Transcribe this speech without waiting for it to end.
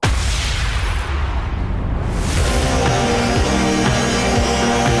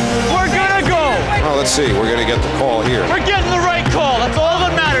see. We're going to get the call here. We're getting the right call. That's all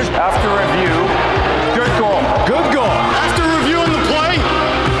that matters. After review, good goal. Good goal. After reviewing the play,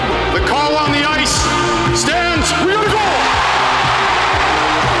 the call on the ice stands. We got a goal.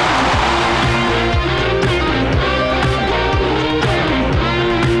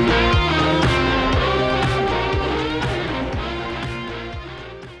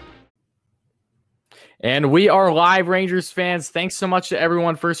 And we are live, Rangers fans. Thanks so much to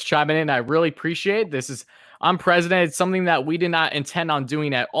everyone first chiming in. I really appreciate it. This is unprecedented. It's something that we did not intend on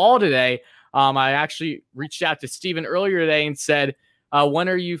doing at all today. I actually reached out to Steven earlier today and said, when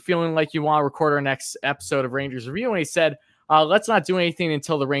are you feeling like you want to record our next episode of Rangers Review? And he said, let's not do anything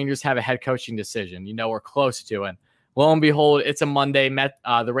until the Rangers have a head coaching decision. You know, we're close to it. Lo and behold, it's a Monday.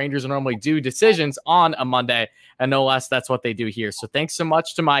 The Rangers normally do decisions on a Monday, and no less, that's what they do here. So thanks so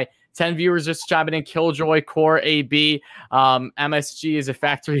much to my 10 viewers just chiming in. Killjoy, Core, AB, MSG is a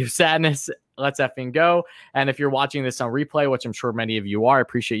factory of sadness. Let's effing go. And if you're watching this on replay, which I'm sure many of you are, I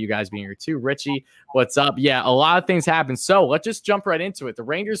appreciate you guys being here too. Richie, what's up? Yeah, a lot of things happen. So let's just jump right into it. The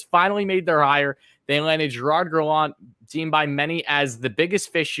Rangers finally made their hire. They landed Gerard Gallant, deemed by many as the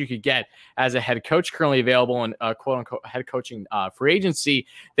biggest fish you could get as a head coach, currently available in quote-unquote head coaching free agency.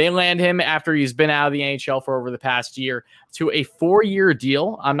 They land him after he's been out of the NHL for over the past year to a 4-year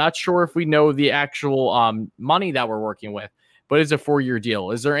deal. I'm not sure if we know the actual money that we're working with, but it's a 4-year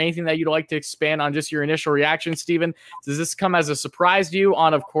deal. Is there anything that you'd like to expand on, just your initial reaction, Steven? Does this come as a surprise to you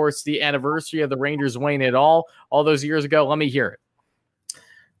on, of course, the anniversary of the Rangers winning it all those years ago? Let me hear it.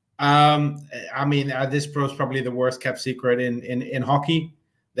 I mean, this was probably the worst kept secret in hockey,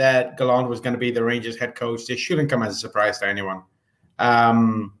 that Gallant was going to be the Rangers head coach. This shouldn't come as a surprise to anyone.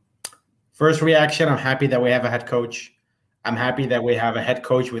 First reaction, I'm happy that we have a head coach. I'm happy that we have a head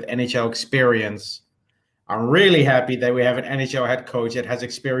coach with NHL experience. I'm really happy that we have an NHL head coach that has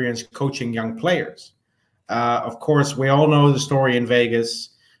experience coaching young players. Of course, we all know the story in Vegas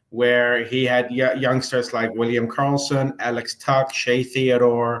where he had youngsters like William Karlsson, Alex Tuch, Shea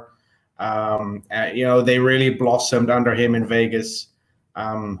Theodore. They really blossomed under him in Vegas.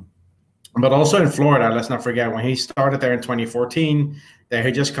 But also in Florida, let's not forget, when he started there in 2014, they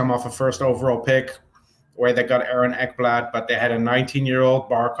had just come off a first overall pick where they got Aaron Ekblad, but they had a 19-year-old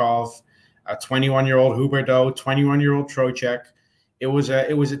Barkov, a 21-year-old Huberdeau, 21-year-old Trocheck. It was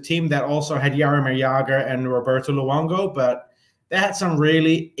a team that also had Jaromir Jagr and Roberto Luongo, but they had some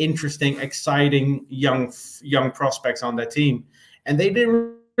really interesting, exciting young prospects on that team, and they did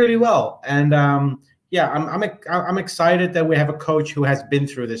really well. And I'm excited that we have a coach who has been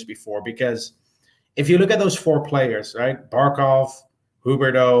through this before, because if you look at those 4 players, right, Barkov,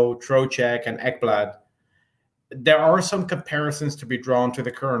 Huberdeau, Trocheck, and Ekblad, there are some comparisons to be drawn to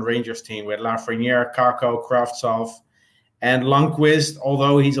the current Rangers team with Lafreniere, Kakko, Kravtsov, and Lundqvist,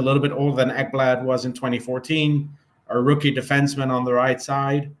 although he's a little bit older than Ekblad was in 2014. A rookie defenseman on the right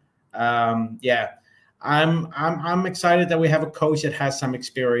side. I'm excited that we have a coach that has some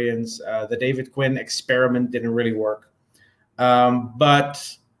experience. The David Quinn experiment didn't really work,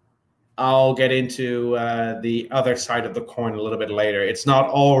 but I'll get into the other side of the coin a little bit later. It's not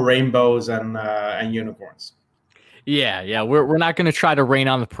all rainbows and unicorns. Yeah. We're not going to try to rain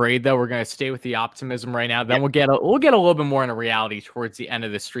on the parade, though. We're going to stay with the optimism right now. Then we'll get a little bit more into reality towards the end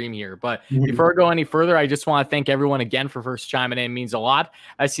of the stream here. But before I go any further, I just want to thank everyone again for first chiming in. It means a lot.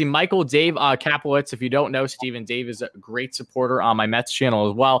 I see Michael Dave Kaplowitz. If you don't know Steven, Dave is a great supporter on my Mets channel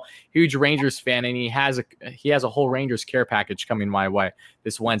as well. Huge Rangers fan, and he has a whole Rangers care package coming my way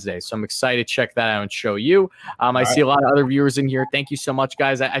this Wednesday. So I'm excited to check that out and show you. I see a lot of other viewers in here. Thank you so much,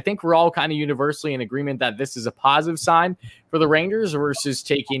 guys. I think we're all kind of universally in agreement that this is a positive sign for the Rangers versus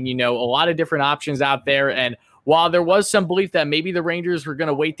taking, a lot of different options out there. And while there was some belief that maybe the Rangers were going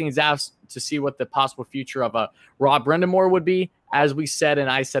to wait things out to see what the possible future of a Rob Brind'Amour would be, as we said, and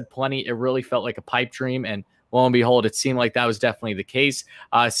I said plenty, it really felt like a pipe dream. And lo and behold, it seemed like that was definitely the case.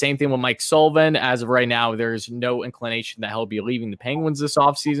 Same thing with Mike Sullivan. As of right now, there's no inclination that he'll be leaving the Penguins this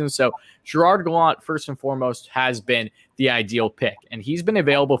offseason. So Gerard Gallant, first and foremost, has been the ideal pick. And he's been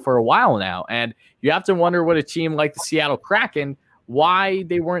available for a while now. And you have to wonder what a team like the Seattle Kraken, why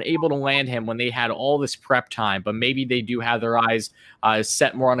they weren't able to land him when they had all this prep time. But maybe they do have their eyes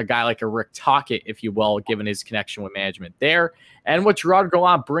set more on a guy like a Rick Tocchet, if you will, given his connection with management there. And what Gerard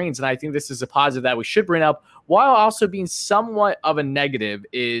Gallant brings, and I think this is a positive that we should bring up, while also being somewhat of a negative,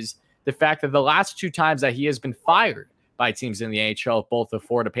 is the fact that the last 2 times that he has been fired by teams in the NHL, both the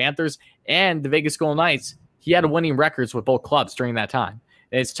Florida Panthers and the Vegas Golden Knights, he had winning records with both clubs during that time.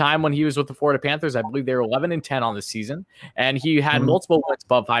 His time when he was with the Florida Panthers, I believe they were 11-10 on the season, and he had multiple wins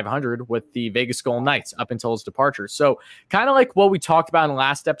above 500 with the Vegas Golden Knights up until his departure. So kind of like what we talked about in the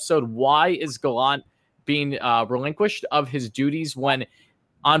last episode, why is Gallant being relinquished of his duties when,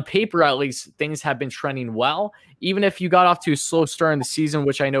 on paper at least, things have been trending well. Even if you got off to a slow start in the season,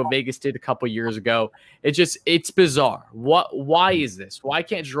 which I know Vegas did a couple years ago, it's bizarre. Why is this? Why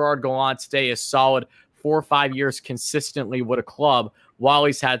can't Gerard Gallant stay a solid 4 or 5 years consistently with a club while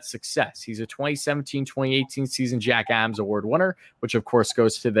he's had success? He's a 2017-2018 season Jack Adams Award winner, which of course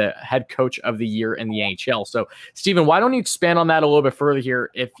goes to the head coach of the year in the NHL. So, Steven, why don't you expand on that a little bit further here,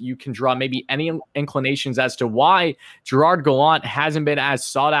 if you can draw maybe any inclinations as to why Gerard Gallant hasn't been as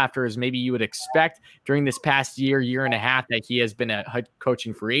sought after as maybe you would expect during this past year and a half that he has been a head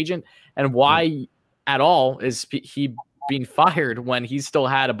coaching free agent, and why at all is he being fired when he still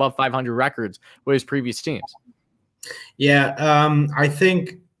had above 500 records with his previous teams? Yeah, I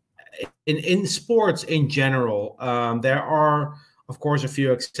think in sports in general, there are, of course, a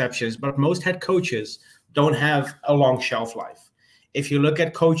few exceptions, but most head coaches don't have a long shelf life. If you look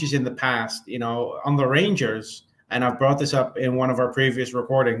at coaches in the past, on the Rangers, and I've brought this up in one of our previous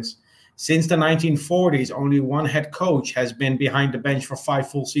recordings, since the 1940s, only one head coach has been behind the bench for 5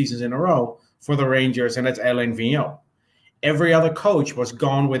 full seasons in a row for the Rangers, and that's Alain Vigneault. Every other coach was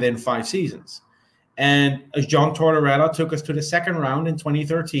gone within 5 seasons. And John Tortorella took us to the second round in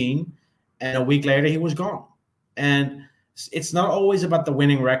 2013, and a week later he was gone. And it's not always about the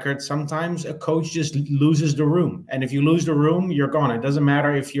winning record. Sometimes a coach just loses the room. And if you lose the room, you're gone. It doesn't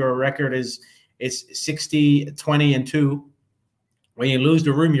matter if your record is 60-20-2. When you lose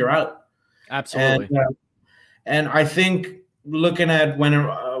the room, you're out. Absolutely. And I think looking at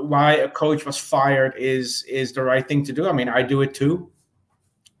why a coach was fired is the right thing to do. I mean, I do it too.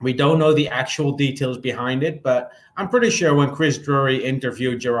 We don't know the actual details behind it, but I'm pretty sure when Chris Drury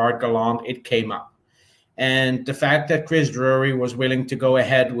interviewed Gerard Gallant, it came up. And the fact that Chris Drury was willing to go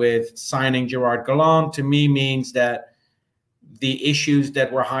ahead with signing Gerard Gallant, to me, means that the issues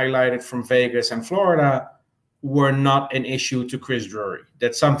that were highlighted from Vegas and Florida were not an issue to Chris Drury.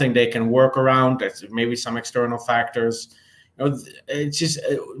 That's something they can work around. That's maybe some external factors. It's just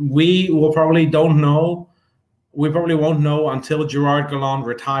we probably won't know until Gerard Gallant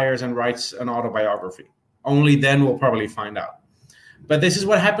retires and writes an autobiography. Only then we'll probably find out. But this is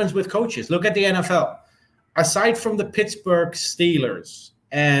what happens with coaches. Look at the NFL. Aside from the Pittsburgh Steelers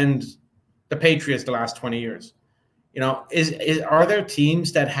and the Patriots the last 20 years, are there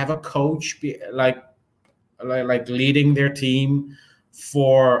teams that have a coach like leading their team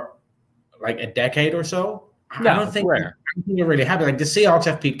for like a decade or so? No, I don't think it really happened. Like the Seahawks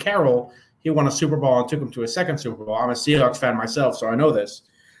have Pete Carroll. He won a Super Bowl and took him to a second Super Bowl. I'm a Seahawks fan myself, so I know this.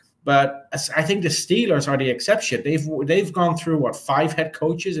 But I think the Steelers are the exception. They've gone through, 5 head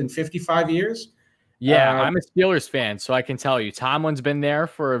coaches in 55 years? Yeah, I'm a Steelers fan, so I can tell you. Tomlin's been there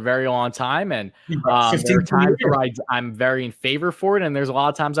for a very long time, and there are times where I'm very in favor for it, and there's a lot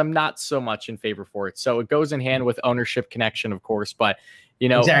of times I'm not so much in favor for it. So it goes in hand with ownership connection, of course, but,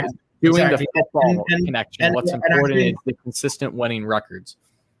 Exactly. doing the football connection, what's important is the consistent winning records.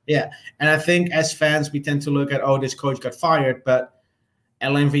 Yeah, and I think as fans, we tend to look at, this coach got fired, but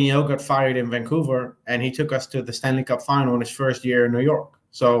Alain Vigneault got fired in Vancouver, and he took us to the Stanley Cup final in his first year in New York.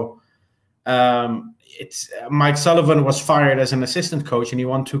 So Mike Sullivan was fired as an assistant coach, and he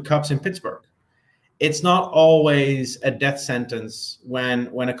won 2 cups in Pittsburgh. It's not always a death sentence when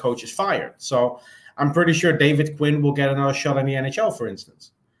a coach is fired. So I'm pretty sure David Quinn will get another shot in the NHL, for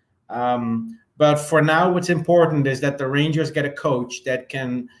instance. But for now, what's important is that the Rangers get a coach that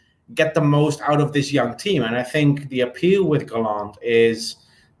can get the most out of this young team. And I think the appeal with Gallant is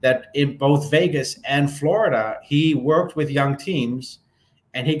that in both Vegas and Florida, he worked with young teams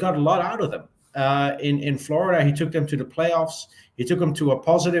and he got a lot out of them. In Florida, he took them to the playoffs. He took them to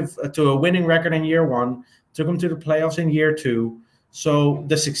a winning record in year 1, took them to the playoffs in year 2. So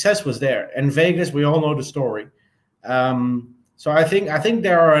the success was there. And Vegas, we all know the story. So I think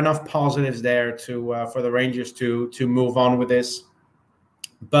there are enough positives there for the Rangers to move on with this.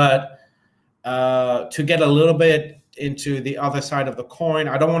 But to get a little bit into the other side of the coin,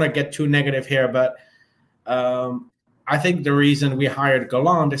 I don't want to get too negative here, but I think the reason we hired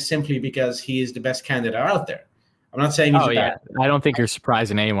Gallant is simply because he is the best candidate out there. I'm not saying he's bad. I don't think you're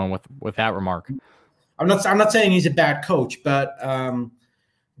surprising anyone with that remark. I'm not saying he's a bad coach, but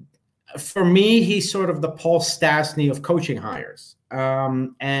for me, he's sort of the Paul Stastny of coaching hires.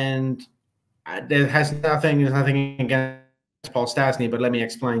 And there's nothing against Paul Stastny, but let me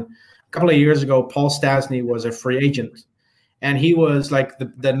explain. A couple of years ago, Paul Stastny was a free agent, and he was like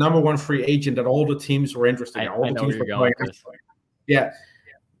the number 1 free agent that all the teams were interested in. All the teams were going. Yeah,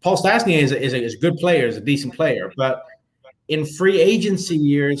 Paul Stastny is a good player, is a decent player, but in free agency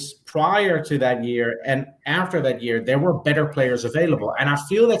years prior to that year and after that year, there were better players available. And I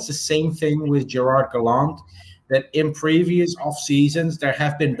feel that's the same thing with Gerard Gallant, that in previous off seasons, there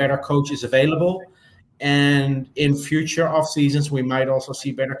have been better coaches available. And in future off seasons, we might also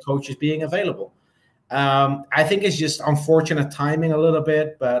see better coaches being available. I think it's just unfortunate timing a little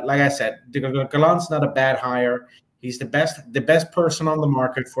bit. But like I said, Gallant's not a bad hire. He's the best person on the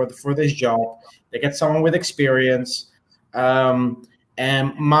market for this job. They get someone with experience.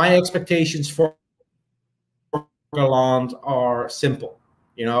 And my expectations for Gallant are simple.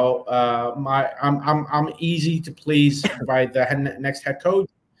 You know, I'm easy to please by the next head coach.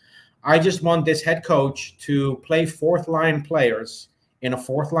 I just want this head coach to play fourth line players in a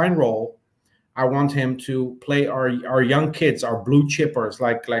fourth line role. I want him to play our young kids, our blue chippers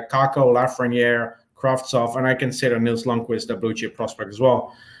like Kakko, Lafreniere, Kravtsov, and I consider Nils Lundkvist a blue chip prospect as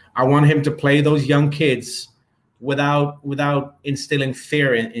well. I want him to play those young kids without instilling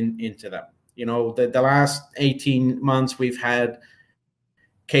fear into them. You know, the last 18 months we've had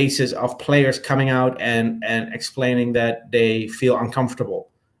cases of players coming out and explaining that they feel uncomfortable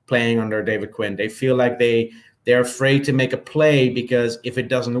playing under David Quinn. They feel like they're afraid to make a play because if it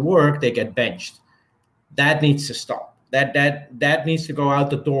doesn't work, they get benched. That needs to stop. That needs to go out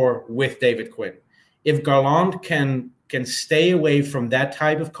the door with David Quinn. If Gallant can stay away from that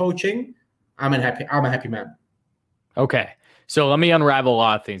type of coaching, I'm a happy man. Okay. So let me unravel a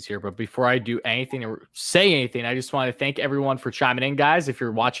lot of things here, but before I do anything or say anything, I just want to thank everyone for chiming in, guys. If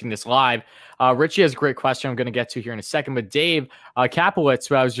you're watching this live, Richie has a great question I'm going to get to here in a second, but Dave Kaplowitz,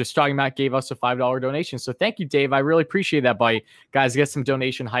 who I was just talking about, gave us a $5 donation. So thank you, Dave. I really appreciate that, buddy. Guys, get some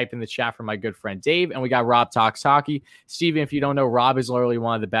donation hype in the chat from my good friend Dave. And we got Rob Talks Hockey. Steven, if you don't know, Rob is literally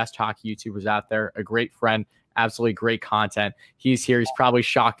one of the best hockey YouTubers out there, a great friend. Absolutely great content. He's here. He's probably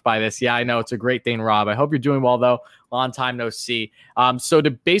shocked by this. Yeah, I know. It's a great thing, Rob. I hope you're doing well, though. Long time no see. So to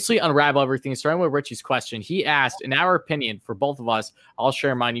basically unravel everything, starting with Richie's question, he asked, in our opinion, for both of us, I'll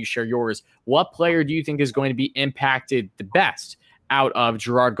share mine, you share yours. What player do you think is going to be impacted the best out of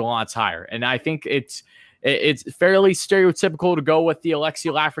Gerard Gallant's hire? And I think it's fairly stereotypical to go with the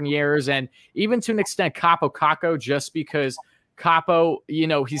Alexis Lafrenieres and even to an extent Kaapo Kakko, just because Kaapo, you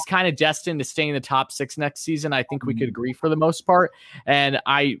know, he's kind of destined to stay in the top 6 next season. I think we could agree for the most part. And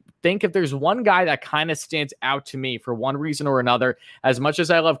I think if there's one guy that kind of stands out to me for one reason or another, as much as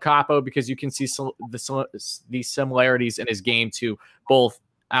I love Kaapo, because you can see these similarities in his game to both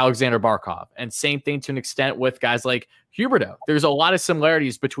Alexander Barkov, and same thing to an extent with guys like Huberdeau. There's a lot of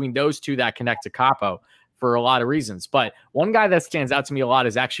similarities between those two that connect to Kaapo for a lot of reasons. But one guy that stands out to me a lot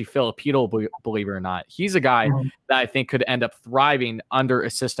is actually Filipino, believe it or not. He's a guy that I think could end up thriving under a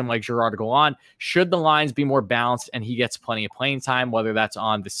system like Gerard Gallant, should the lines be more balanced and he gets plenty of playing time, whether that's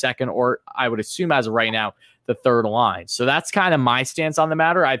on the second or I would assume as of right now, the third line. So that's kind of my stance on the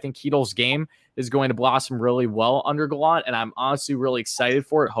matter. I think Chytil's game is going to blossom really well under Gallant, and I'm honestly really excited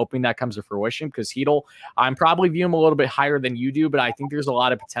for it, hoping that comes to fruition, because Chytil, I'm probably view him a little bit higher than you do, but I think there's a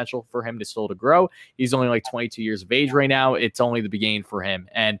lot of potential for him to still to grow. He's only like 22 years of age right now. It's only the beginning for him.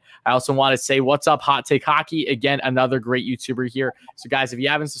 And I also want to say, what's up, Hot Take Hockey? Again, another great YouTuber here. So guys, if you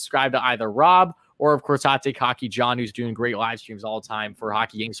haven't subscribed to either Rob or, of course, Hot Take Hockey, John, who's doing great live streams all the time for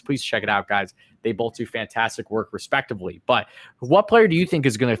hockey games, please check it out, guys. They both do fantastic work, respectively. But what player do you think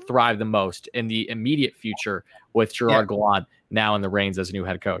is going to thrive the most in the immediate future with Gerard Gallant now in the reins as a new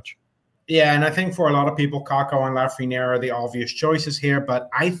head coach? Yeah, and I think for a lot of people, Kakko and Lafreniere are the obvious choices here. But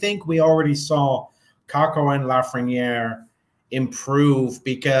I think we already saw Kakko and Lafreniere improve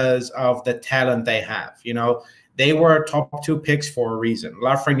because of the talent they have. You know, they were top 2 picks for a reason.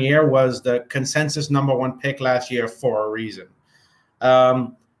 Lafreniere was the consensus number 1 pick last year for a reason.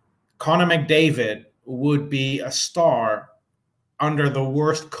 Connor McDavid would be a star under the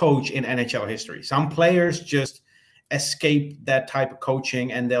worst coach in NHL history. Some players just escape that type of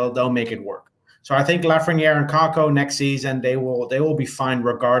coaching and they'll make it work. So I think Lafreniere and Kakko next season, they will be fine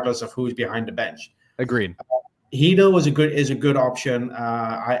regardless of who's behind the bench. Agreed. Chytil is a good option.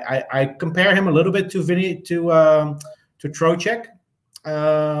 I compare him a little bit to Trocheck,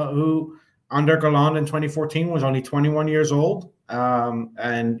 who under Gallant in 2014 was only 21 years old,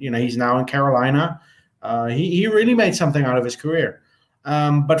 and you know he's now in Carolina. He really made something out of his career.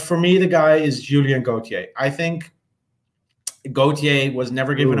 But for me, the guy is Julien Gauthier. I think Gauthier was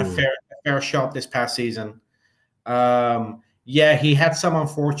never given a fair shot this past season. Yeah, he had some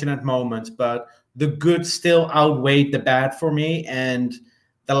unfortunate moments, but the good still outweighed the bad for me. And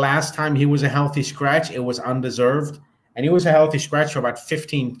the last time he was a healthy scratch, it was undeserved. And he was a healthy scratch for about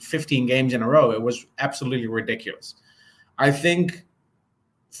 15 games in a row. It was absolutely ridiculous. I think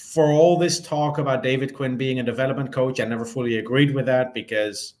for all this talk about David Quinn being a development coach, I never fully agreed with that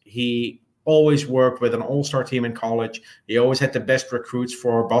because he always worked with an all-star team in college. He always had the best recruits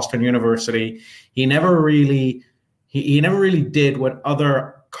for Boston University. He never really did what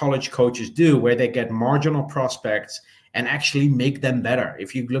other college coaches do, where they get marginal prospects and actually make them better.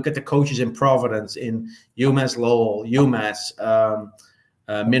 If you look at the coaches in Providence, in UMass Lowell, UMass,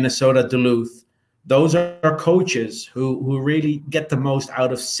 Minnesota Duluth, those are coaches who really get the most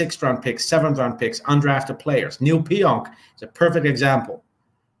out of 6th-round picks, 7th-round picks, undrafted players. Neil Pionk is a perfect example.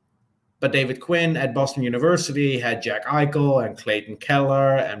 But David Quinn at Boston University had Jack Eichel and Clayton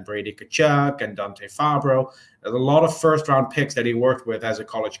Keller and Brady Tkachuk and Dante Fabro. There's a lot of first-round picks that he worked with as a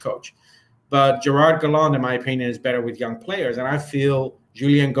college coach. But Gerard Gallant, in my opinion, is better with young players. And I feel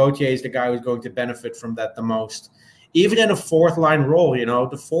Julien Gauthier is the guy who's going to benefit from that the most. Even in a fourth-line role,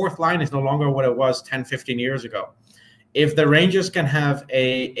 the fourth line is no longer what it was 10, 15 years ago. If the Rangers can have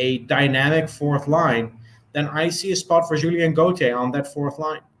a dynamic fourth line, then I see a spot for Julien Gauthier on that fourth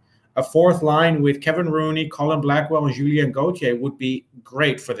line. A fourth line with Kevin Rooney, Colin Blackwell, and Julien Gauthier would be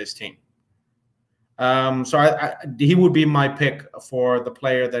great for this team. So he would be my pick for the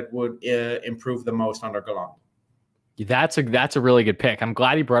player that would improve the most under Gallant. That's a really good pick. I'm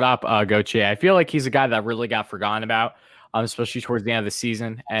glad he brought up Gauthier. I feel like he's a guy that really got forgotten about, especially towards the end of the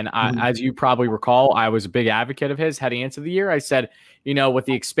season. And as you probably recall, I was a big advocate of his heading into the year. I said, with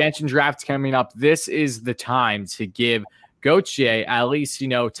the expansion drafts coming up, this is the time to give Gauthier at least,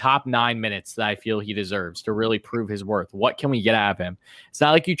 top 9 minutes that I feel he deserves to really prove his worth. What can we get out of him? It's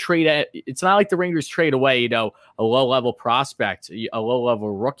not like it's not like the Rangers trade away, a low-level prospect, a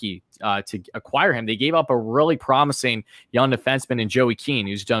low-level rookie to acquire him. They gave up a really promising young defenseman in Joey Keane,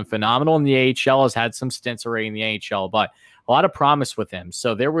 who's done phenomenal in the AHL, has had some stints already in the AHL, but a lot of promise with him.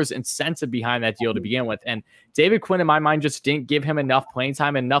 So there was incentive behind that deal to begin with. And David Quinn, in my mind, just didn't give him enough playing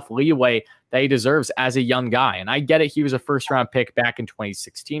time, enough leeway that he deserves as a young guy. And I get it. He was a first-round pick back in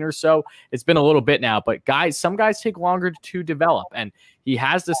 2016 or so. It's been a little bit now. But some guys take longer to develop. And he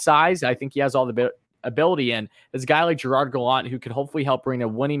has the size. I think he has all the ability. And there's a guy like Gerard Gallant who could hopefully help bring a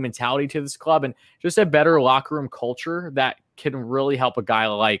winning mentality to this club and just a better locker room culture that can really help a guy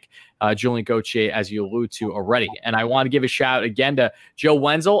like Julien Gauthier, as you allude to already. And I want to give a shout again to Joe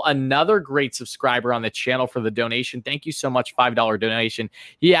Wenzel, another great subscriber on the channel, for the donation. Thank you so much, $5 donation.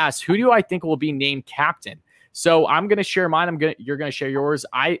 He asked, who do I think will be named captain? So I'm going to share mine. You're going to share yours.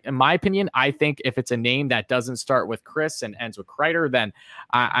 In my opinion, I think if it's a name that doesn't start with Chris and ends with Kreider, then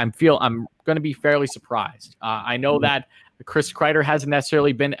I'm going to be fairly surprised. I know that Chris Kreider hasn't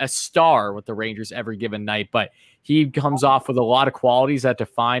necessarily been a star with the Rangers every given night, but he comes off with a lot of qualities that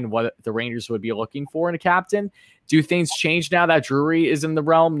define what the Rangers would be looking for in a captain. Do things change now that Drury is in the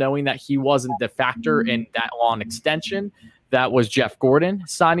realm, knowing that he wasn't the factor in that long extension? That was Jeff Gordon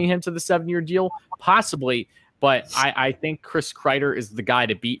signing him to the 7-year deal? Possibly. But I think Chris Kreider is the guy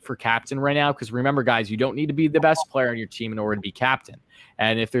to beat for captain right now, because remember, guys, you don't need to be the best player on your team in order to be captain.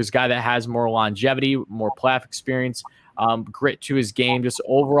 And if there's a guy that has more longevity, more playoff experience, grit to his game, just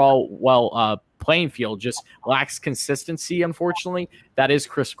overall playing field, just lacks consistency, unfortunately, that is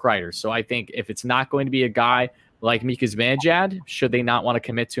Chris Kreider. So I think if it's not going to be a guy like Mika Zibanejad, should they not want to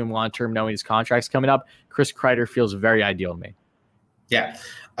commit to him long-term knowing his contract's coming up, Chris Kreider feels very ideal to me. Yeah.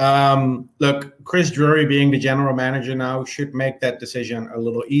 Look, Chris Drury being the general manager now should make that decision a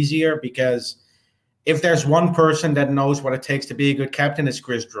little easier, because if there's one person that knows what it takes to be a good captain, it's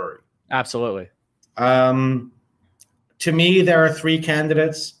Chris Drury. Absolutely. To me, there are 3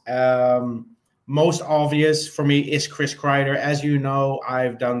 candidates. Most obvious for me is Chris Kreider. As you know,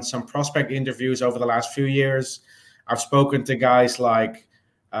 I've done some prospect interviews over the last few years. I've spoken to guys like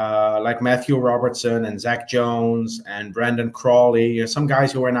Matthew Robertson and Zach Jones and Brandon Crawley, some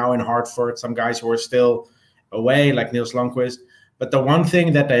guys who are now in Hartford, some guys who are still away, like Niels Lundqvist. But the one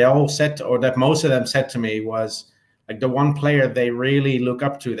thing that they all said, or that most of them said to me, was like the one player they really look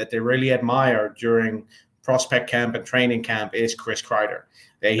up to, that they really admire during prospect camp and training camp, is Chris Kreider.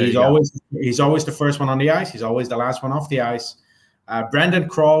 He's always the first one on the ice. He's always the last one off the ice. Brandon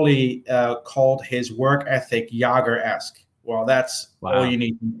Crawley called his work ethic Yager-esque. Well, that's all you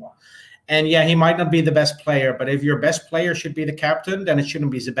need to know. And yeah, he might not be the best player, but if your best player should be the captain, then it shouldn't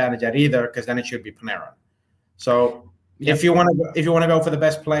be Zibanejad either, because then it should be Panarin. So if you want to go for the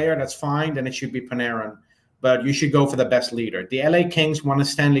best player, that's fine. Then it should be Panarin, but you should go for the best leader. The LA Kings won a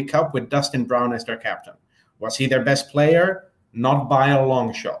Stanley Cup with Dustin Brown as their captain. Was he their best player? Not by a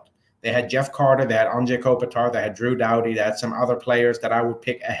long shot. They had Jeff Carter, they had Anze Kopitar, they had Drew Doughty, they had some other players that I would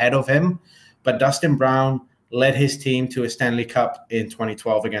pick ahead of him. But Dustin Brown led his team to a Stanley Cup in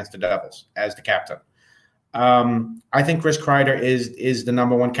 2012 against the Devils as the captain. I think Chris Kreider is the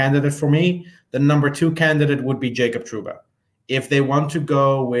number one candidate for me. The number two candidate would be Jacob Trouba. If they want to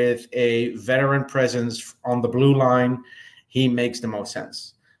go with a veteran presence on the blue line, he makes the most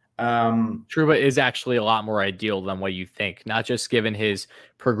sense. Trouba is actually a lot more ideal than what you think, not just given his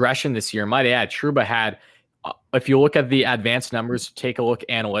progression this year. Might add, Trouba had, if you look at the advanced numbers, take a look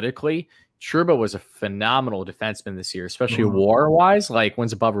analytically, Trouba was a phenomenal defenseman this year, especially WAR-wise, like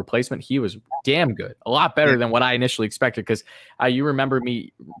wins above replacement. He was damn good, a lot better than what I initially expected, because you remember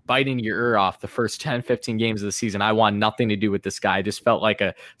me biting your ear off the first 10, 15 games of the season. I want nothing to do with this guy. I just felt like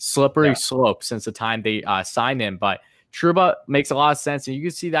a slippery slope since the time they signed him. But Trouba makes a lot of sense, and you can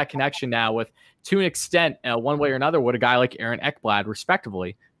see that connection now with, to an extent, one way or another, with a guy like Aaron Ekblad,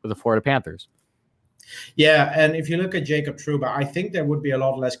 respectively, with the Florida Panthers. Yeah, and if you look at Jacob Trouba, I think there would be a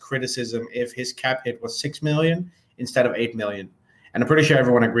lot less criticism if his cap hit was $6 million instead of $8 million. And I'm pretty sure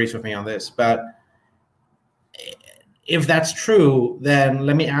everyone agrees with me on this. But if that's true, then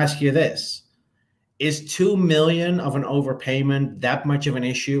let me ask you this. Is $2 million of an overpayment that much of an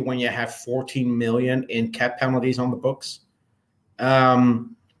issue when you have $14 million in cap penalties on the books? I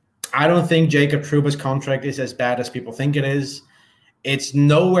don't think Jacob Trouba's contract is as bad as people think it is. It's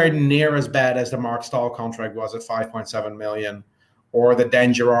nowhere near as bad as the Mark Stahl contract was at $5.7 million, or the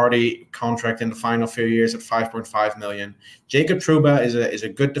Dan Girardi contract in the final few years at $5.5 million. Jacob Trouba is a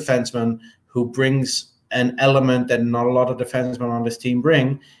good defenseman who brings an element that not a lot of defensemen on this team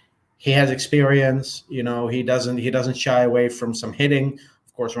bring. He has experience. You know, he doesn't shy away from some hitting.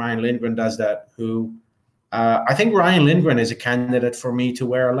 Of course, Ryan Lindgren does that. I think Ryan Lindgren is a candidate for me to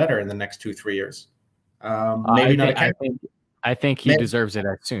wear a letter in the next 2-3 years. Maybe not a candidate. I think he deserves it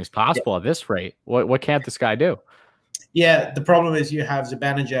as soon as possible at this rate. What can't this guy do? Yeah, the problem is you have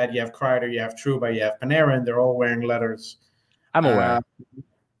Zibanejad, you have Kreider, you have Trouba, you have Panarin. They're all wearing letters. I'm aware.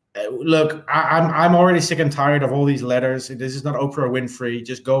 Look, I'm already sick and tired of all these letters. This is not Oprah Winfrey.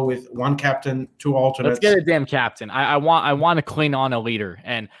 Just go with one captain, two alternates. Let's get a damn captain. I want to cling on a leader,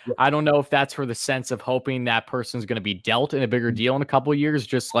 and I don't know if that's for the sense of hoping that person's going to be dealt in a bigger deal in a couple of years,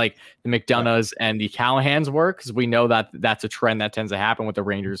 just like the McDonoughs and the Callahans were, because we know that that's a trend that tends to happen with the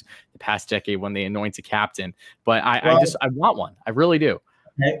Rangers the past decade when they anoint a captain. But I want one. I really do.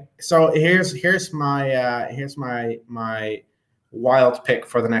 Okay, so here's my wild pick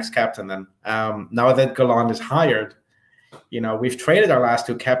for the next captain then. Now that Gallant is hired, you know, we've traded our last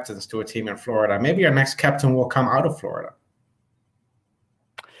two captains to a team in Florida. Maybe our next captain will come out of Florida.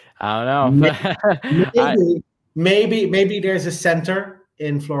 I don't know. Maybe there's a center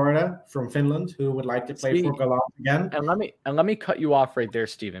in Florida from Finland who would like to play for Gallant again. And let me cut you off right there,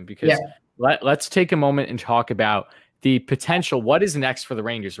 Steven, because let's take a moment and talk about the potential. What is next for the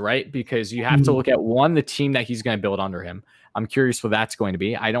Rangers, right? Because you have to look at, one, the team that he's going to build under him. I'm curious what that's going to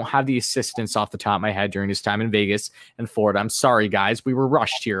be. I don't have the assistance off the top of my head during his time in Vegas and Florida. I'm sorry, guys. We were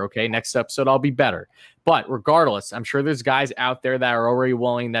rushed here, okay? Next episode, I'll be better. But regardless, I'm sure there's guys out there that are already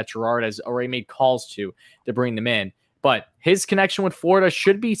willing, that Girard has already made calls to bring them in. But his connection with Florida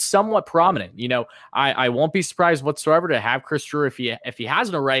should be somewhat prominent. You know, I won't be surprised whatsoever to have Chris Drew, if he has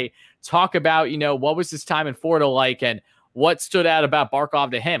an array, talk about, you know, what was his time in Florida like and what stood out about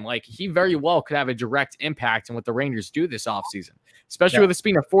Barkov to him. Like, he very well could have a direct impact on what the Rangers do this offseason, especially with this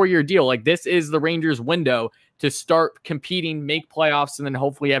being a 4-year deal. Like, this is the Rangers' window to start competing, make playoffs, and then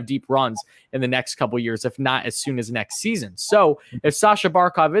hopefully have deep runs in the next couple of years, if not as soon as next season. So if Sasha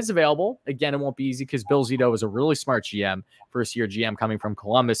Barkov is available, again, it won't be easy because Bill Zito is a really smart GM, first-year GM coming from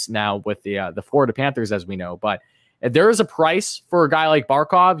Columbus now with the Florida Panthers, as we know. But if there is a price for a guy like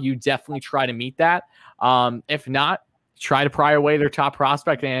Barkov, you definitely try to meet that. If not, try to pry away their top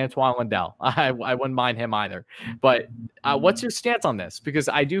prospect, Antoine Lindell. I wouldn't mind him either. But what's your stance on this? Because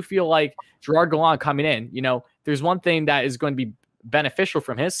I do feel like Gerard Gallant coming in, you know, there's one thing that is going to be beneficial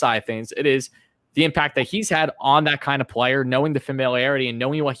from his side of things. It is the impact that he's had on that kind of player, knowing the familiarity and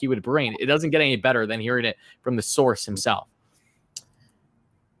knowing what he would bring. It doesn't get any better than hearing it from the source himself.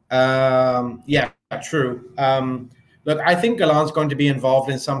 Yeah, true. Look, I think Gallant's going to be involved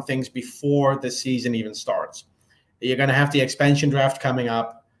in some things before the season even starts. You're going to have the expansion draft coming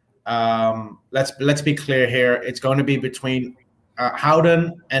up. Let's be clear here. It's going to be between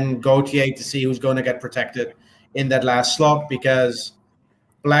Howden and Gauthier to see who's going to get protected in that last slot, because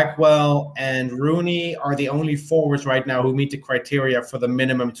Blackwell and Rooney are the only forwards right now who meet the criteria for the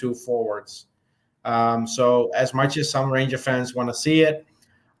minimum 2 forwards. So as much as some Ranger fans want to see it,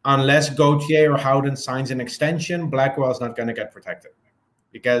 unless Gauthier or Howden signs an extension, Blackwell's not going to get protected,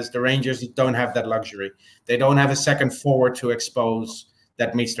 because the Rangers don't have that luxury. They don't have a second forward to expose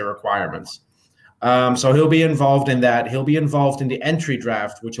that meets the requirements. So he'll be involved in that. He'll be involved in the entry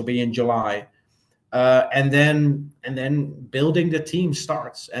draft, which will be in July. and then building the team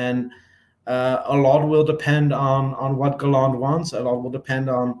starts. And a lot will depend on what Gallant wants. A lot will depend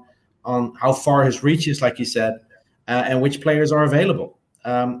on how far his reach is, like you said, and which players are available.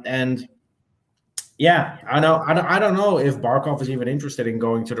 And yeah, I don't know if Barkov is even interested in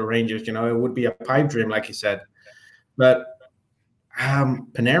going to the Rangers. It would be a pipe dream, like you said. But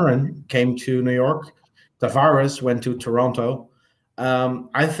Panarin came to New York. Tavares went to Toronto.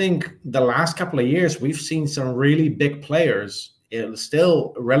 I think the last couple of years we've seen some really big players,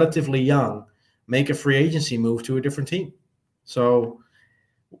 still relatively young, make a free agency move to a different team. So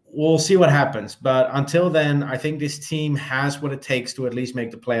we'll see what happens. But until then, I think this team has what it takes to at least make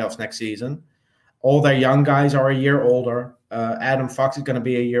the playoffs next season. All their young guys are a year older. Adam Fox is going to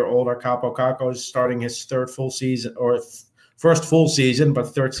be a year older. Kaapo Kakko is starting his third full season, or first full season, but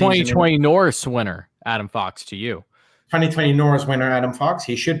third season. 2020 Norris winner, Adam Fox, to you. 2020 Norris winner, Adam Fox.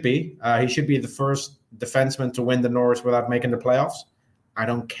 He should be. He should be the first defenseman to win the Norris without making the playoffs. I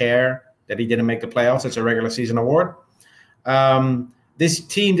don't care that he didn't make the playoffs. It's a regular season award.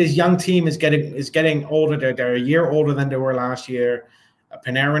 This young team is getting older. They're a year older than they were last year.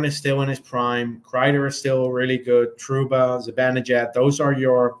 Panarin is still in his prime. Kreider is still really good. Trouba, Zibanejad,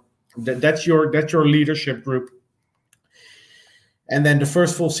 that's your leadership group. And then the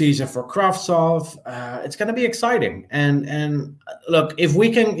first full season for Kravtsov, it's going to be exciting. And look, if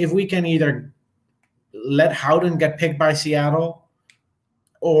we can either let Howden get picked by Seattle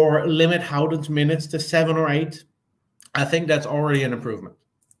or limit Howden's minutes to 7 or 8, I think that's already an improvement.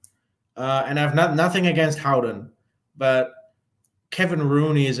 And I've nothing against Howden, but Kevin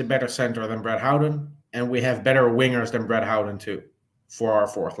Rooney is a better center than Brett Howden, and we have better wingers than Brett Howden too for our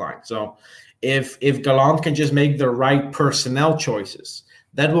fourth line. So if Gallant can just make the right personnel choices,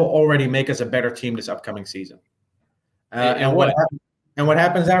 that will already make us a better team this upcoming season. And what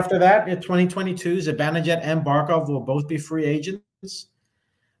happens after that in 2022, Zibanejad and Barkov will both be free agents.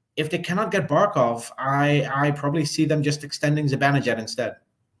 If they cannot get Barkov, I probably see them just extending Zibanejad instead.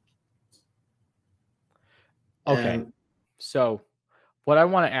 Okay. So what I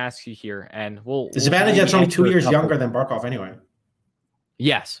want to ask you here, and Zibanejad's only 2 years younger than Barkov anyway.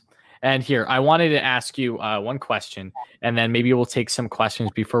 Yes. And here, I wanted to ask you one question, and then maybe we'll take some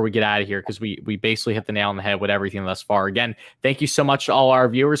questions before we get out of here, because we basically hit the nail on the head with everything thus far. Again, thank you so much to all our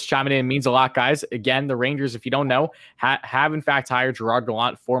viewers chiming in. It means a lot, guys. Again, the Rangers, if you don't know, have in fact hired Gerard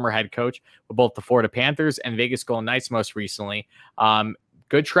Gallant, former head coach with both the Florida Panthers and Vegas Golden Knights most recently.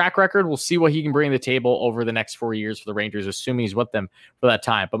 Good track record. We'll see what he can bring to the table over the next 4 years for the Rangers, assuming he's with them for that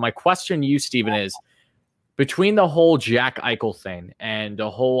time. But my question to you, Steven, is between the whole Jack Eichel thing and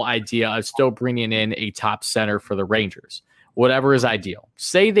the whole idea of still bringing in a top center for the Rangers, whatever is ideal,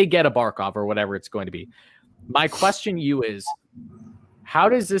 say they get a Barkov or whatever it's going to be. My question to you is, how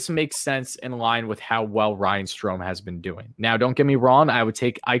does this make sense in line with how well Ryan Strome has been doing? Now, don't get me wrong. I would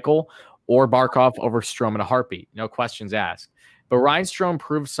take Eichel or Barkov over Strome in a heartbeat. No questions asked. But Ryan Strome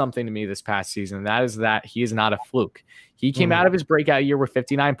proved something to me this past season, and that is that he is not a fluke. He came out of his breakout year with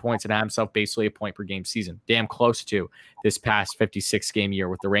 59 points and had himself basically a point per game season, damn close to this past 56-game year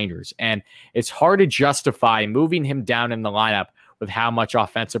with the Rangers. And it's hard to justify moving him down in the lineup with how much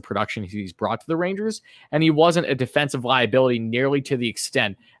offensive production he's brought to the Rangers, and he wasn't a defensive liability nearly to the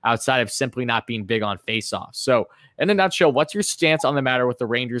extent outside of simply not being big on faceoffs. So, in a nutshell, what's your stance on the matter with the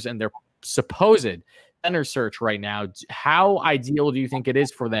Rangers and their supposed center search right now? How ideal do you think it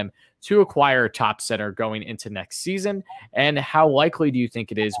is for them to acquire a top center going into next season? And how likely do you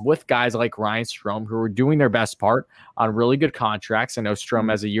think it is with guys like Ryan Strome, who are doing their best part on really good contracts? I know Strome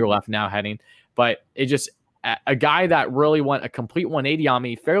has a year left now heading, but it just a guy that really went a complete 180 on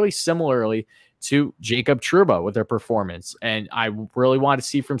me, fairly similarly to Jacob Trouba with their performance. And I really wanted to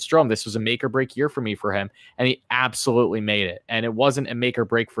see from Strome, this was a make or break year for me for him, and he absolutely made it. And it wasn't a make or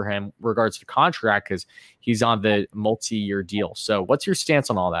break for him regards to contract because he's on the multi-year deal. So what's your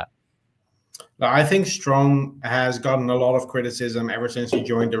stance on all that? I think Strome has gotten a lot of criticism ever since he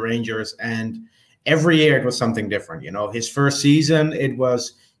joined the Rangers, and every year it was something different. You know, his first season, it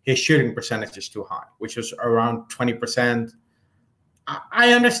was his shooting percentage is too high, which was around 20%.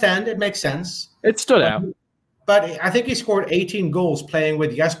 I understand. It makes sense. It stood out. But I think he scored 18 goals playing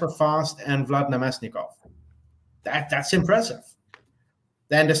with Jesper Fast and Vlad Namestnikov. That's impressive.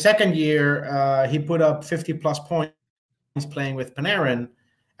 Then the second year, he put up 50-plus points playing with Panarin,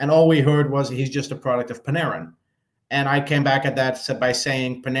 and all we heard was he's just a product of Panarin. And I came back at that by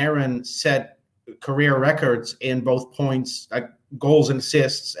saying Panarin set career records in both points, like goals and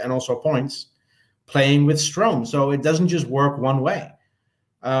assists, and also points, playing with Strome. So it doesn't just work one way.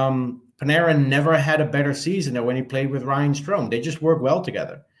 Panarin never had a better season than when he played with Ryan Strome. They just work well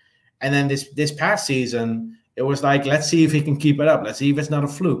together. And then this past season, it was like, let's see if he can keep it up. Let's see if it's not a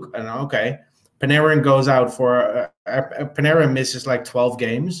fluke. And okay, Panarin goes out for Panarin misses like 12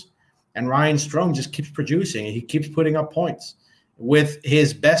 games, and Ryan Strome just keeps producing. He keeps putting up points with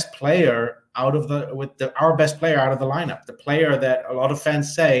his best player our best player out of the lineup, the player that a lot of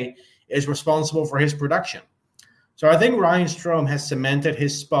fans say is responsible for his production. So I think Ryan Strome has cemented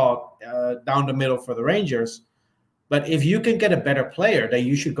his spot down the middle for the Rangers. But if you can get a better player, then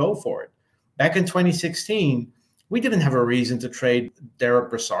you should go for it. Back in 2016, we didn't have a reason to trade Derek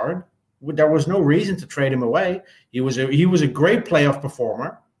Brassard. There was no reason to trade him away. He was a great playoff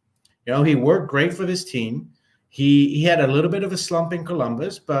performer. He worked great for this team. He had a little bit of a slump in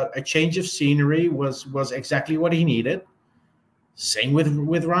Columbus, but a change of scenery was exactly what he needed. Same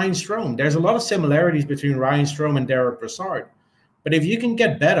with Ryan Strome. There's a lot of similarities between Ryan Strome and Derek Brassard. But if you can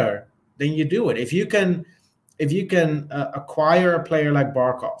get better, then you do it. If you can acquire a player like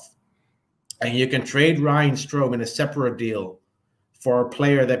Barkov, and you can trade Ryan Strome in a separate deal for a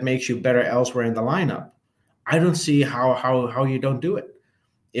player that makes you better elsewhere in the lineup, I don't see how you don't do it.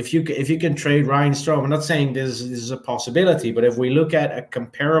 If you can trade Ryan Strome, I'm not saying this is a possibility, but if we look at a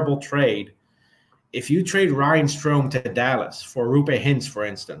comparable trade, if you trade Ryan Strome to Dallas for Roope Hintz, for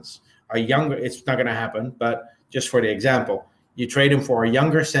instance, it's not going to happen, but just for the example, you trade him for a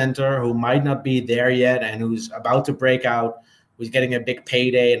younger center who might not be there yet and who's about to break out, who's getting a big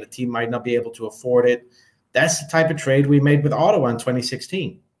payday, and the team might not be able to afford it. That's the type of trade we made with Ottawa in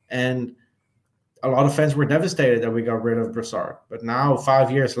 2016. And a lot of fans were devastated that we got rid of Brassard. But now,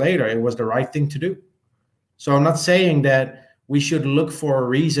 5 years later, it was the right thing to do. So I'm not saying that we should look for a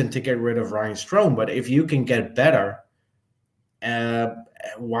reason to get rid of Ryan Strome, but if you can get better,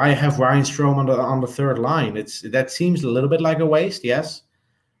 why have Ryan Strome on the third line? That seems a little bit like a waste, yes.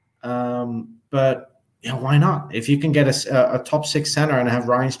 But why not? If you can get a top six center and have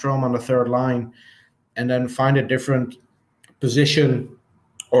Ryan Strome on the third line, and then find a different position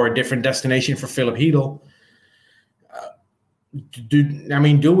or a different destination for Philip Hedl,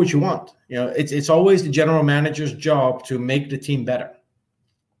 do what you want. It's always the general manager's job to make the team better.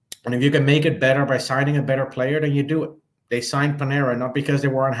 And if you can make it better by signing a better player, then you do it. They signed Panarin not because they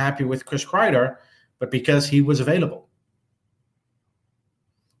were unhappy with Chris Kreider, but because he was available.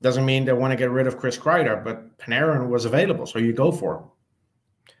 Doesn't mean they want to get rid of Chris Kreider, but Panarin was available, so you go for him.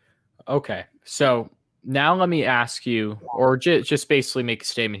 Okay, so now let me ask you, or just basically make a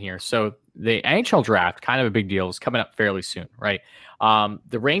statement here. So the NHL draft, kind of a big deal, is coming up fairly soon, right?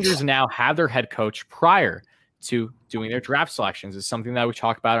 The Rangers now have their head coach prior to doing their draft selections. Is something that we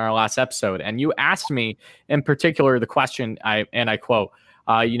talked about in our last episode. And you asked me in particular the question, I quote,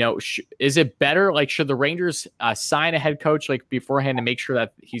 is it better, like, should the Rangers sign a head coach like beforehand to make sure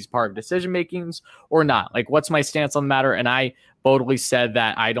that he's part of decision makings or not? Like, what's my stance on the matter? And I boldly said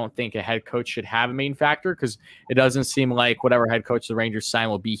that I don't think a head coach should have a main factor because it doesn't seem like whatever head coach the Rangers sign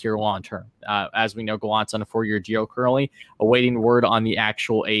will be here long term. As we know, Gallant's on a 4-year deal currently, awaiting word on the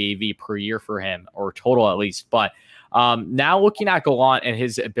actual AAV per year for him, or total at least. But now looking at Gallant and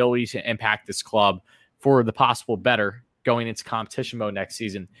his ability to impact this club for the possible better going into competition mode next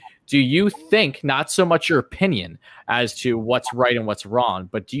season, do you think, not so much your opinion as to what's right and what's wrong,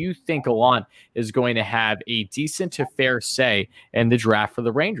 but do you think Gallant is going to have a decent to fair say in the draft for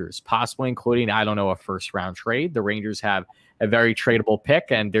the Rangers, possibly including, I don't know, a first-round trade? The Rangers have a very tradable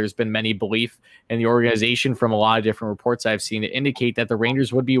pick, and there's been many belief in the organization from a lot of different reports I've seen to indicate that the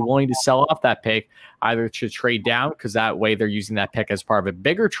Rangers would be willing to sell off that pick, either to trade down, because that way they're using that pick as part of a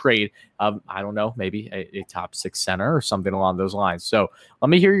bigger trade of, I don't know, maybe a top six center or something along those lines. So let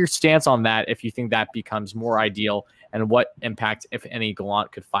me hear your stance on that, if you think that becomes more ideal, and what impact, if any,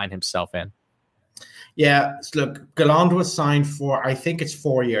 Gallant could find himself in. Yeah, look, Gallant was signed for, I think it's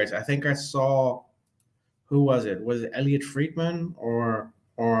 4 years. I think I saw, who was it? Was it Elliot Friedman or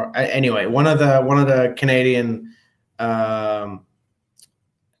anyway, one of the Canadian guys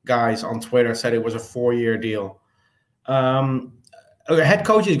on Twitter said it was a 4-year deal. A head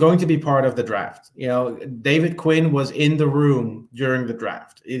coach is going to be part of the draft. David Quinn was in the room during the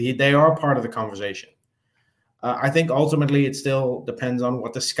draft. They are part of the conversation. I think ultimately it still depends on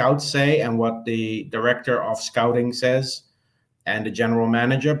what the scouts say and what the director of scouting says and the general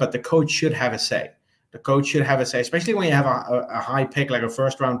manager, but the coach should have a say. The coach should have a say, especially when you have a high pick, like a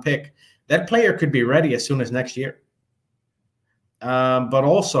first-round pick. That player could be ready as soon as next year. But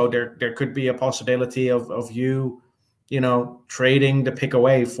also there could be a possibility of you trading the pick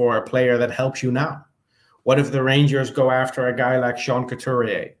away for a player that helps you now. What if the Rangers go after a guy like Sean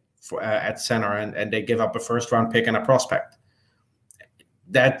Couturier at center and they give up a first-round pick and a prospect?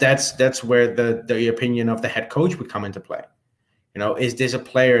 That's where the opinion of the head coach would come into play. Is this a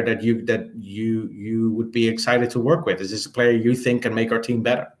player that you would be excited to work with? Is this a player you think can make our team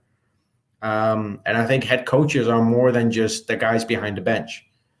better? And I think head coaches are more than just the guys behind the bench.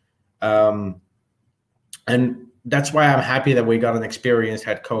 And that's why I'm happy that we got an experienced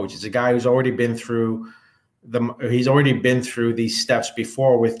head coach. It's a guy who's already been through these steps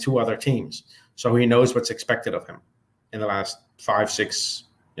before with 2 other teams. So he knows what's expected of him in the last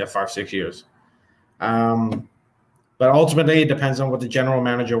 5-6 years. But ultimately, it depends on what the general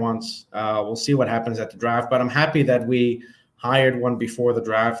manager wants. We'll see what happens at the draft. But I'm happy that we hired one before the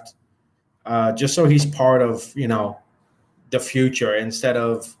draft, just so he's part of, the future, instead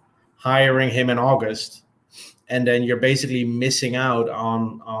of hiring him in August, and then you're basically missing out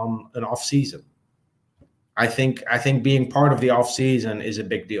on an off season. I think being part of the off season is a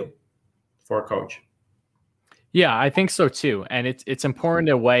big deal for a coach. Yeah, I think so too. And it's important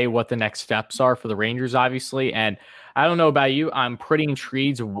to weigh what the next steps are for the Rangers, obviously. And I don't know about you, I'm pretty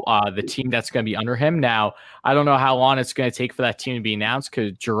intrigued the team that's going to be under him. Now, I don't know how long it's going to take for that team to be announced,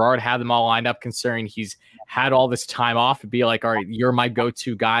 because Gerard had them all lined up, considering he's had all this time off, to be like, all right, you're my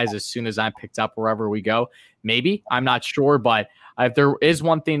go-to guys as soon as I'm picked up wherever we go. Maybe, I'm not sure, but if there is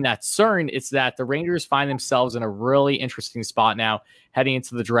one thing that's certain, it's that the Rangers find themselves in a really interesting spot now heading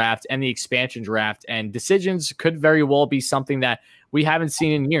into the draft and the expansion draft, and decisions could very well be something that we haven't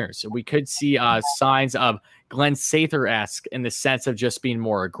seen in years. We could see signs of Glenn Sather-esque in the sense of just being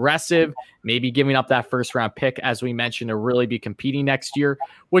more aggressive, maybe giving up that first-round pick, as we mentioned, to really be competing next year,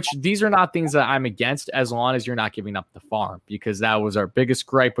 which these are not things that I'm against, as long as you're not giving up the farm, because that was our biggest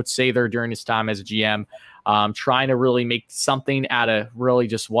gripe with Sather during his time as a GM. Trying to really make something out of really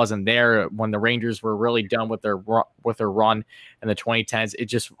just wasn't there when the Rangers were really done with their run in the 2010s.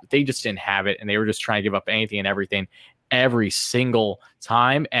 They just didn't have it, and they were just trying to give up anything and everything every single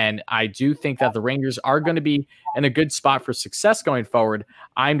time. And I do think that the Rangers are going to be in a good spot for success going forward.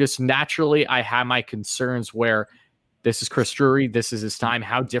 I'm just naturally, I have my concerns where this is Chris Drury. This is his time.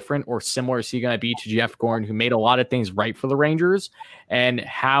 How different or similar is he going to be to Jeff Gordon, who made a lot of things right for the Rangers? And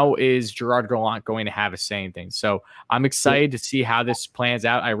how is Gerard Gallant going to have a say in things? So I'm excited to see how this plans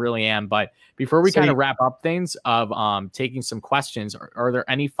out. I really am. But before we kind of wrap up things of taking some questions, are there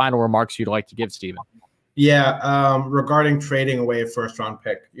any final remarks you'd like to give, Steven? Yeah, regarding trading away a first-round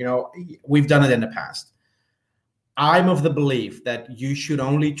pick, we've done it in the past. I'm of the belief that you should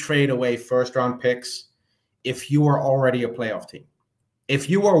only trade away first-round picks if you are already a playoff team. If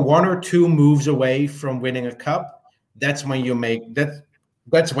you are 1 or 2 moves away from winning a cup, that's when you make that.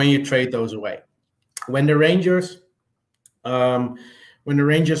 That's when you trade those away. When the Rangers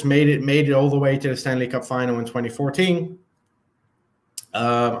made it all the way to the Stanley Cup final in 2014,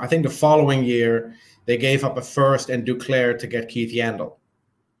 I think the following year they gave up a first and Duclair to get Keith Yandel.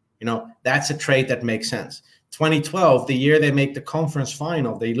 That's a trade that makes sense. 2012, the year they make the conference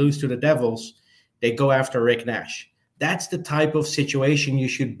final, they lose to the Devils. They go after Rick Nash. That's the type of situation you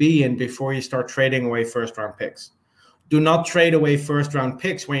should be in before you start trading away first-round picks. Do not trade away first-round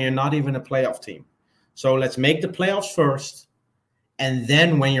picks when you're not even a playoff team. So let's make the playoffs first, and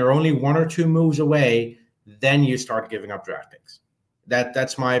then when you're only 1 or 2 moves away, then you start giving up draft picks.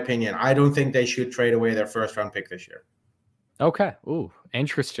 That's my opinion. I don't think they should trade away their first-round pick this year. Okay. Ooh,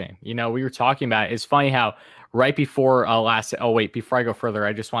 interesting. We were talking about, it's funny how right before before I go further,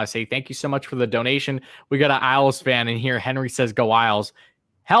 I just want to say thank you so much for the donation. We got an Isles fan in here. Henry says, go Isles.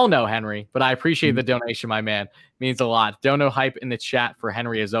 Hell no, Henry, but I appreciate the donation, my man. It means a lot. Dono hype in the chat for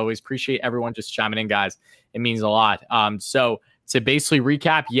Henry, as always. Appreciate everyone just chiming in, guys. It means a lot. So to basically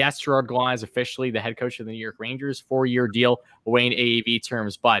recap, yes, Gerard Gallant is officially the head coach of the New York Rangers, 4-year deal away in AAV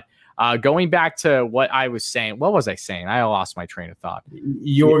terms, but going back to what I was saying, what was I saying? I lost my train of thought.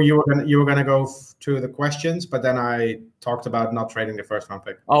 You were gonna go to the questions, but then I talked about not trading the first-round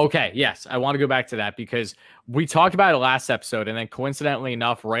pick. Okay, yes, I want to go back to that because we talked about it last episode, and then coincidentally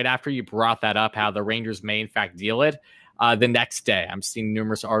enough, right after you brought that up, how the Rangers may in fact deal it, the next day I'm seeing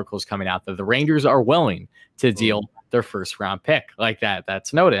numerous articles coming out that the Rangers are willing to deal their first-round pick like that.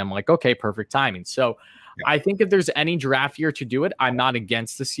 That's noted. I'm like, okay, perfect timing. So I think if there's any draft year to do it, I'm not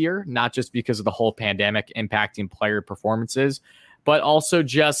against this year, not just because of the whole pandemic impacting player performances, but also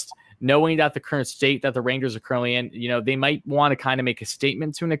just knowing that the current state that the Rangers are currently in, they might want to kind of make a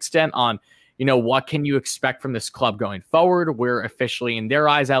statement to an extent on, what can you expect from this club going forward? We're officially, in their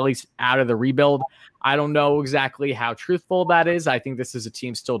eyes, at least out of the rebuild. I don't know exactly how truthful that is. I think this is a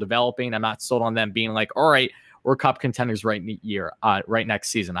team still developing. I'm not sold on them being like, all right, we're cup contenders right next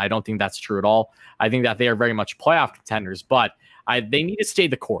season. I don't think that's true at all. I think that they are very much playoff contenders, but they need to stay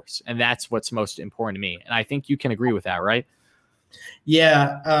the course, and that's what's most important to me. And I think you can agree with that, right?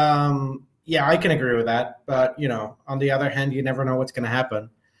 Yeah. Yeah, I can agree with that. But, on the other hand, you never know what's going to happen.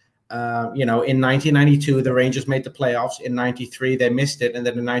 In 1992, the Rangers made the playoffs. In 93, they missed it. And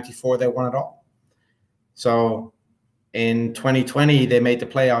then in 94, they won it all. So in 2020, they made the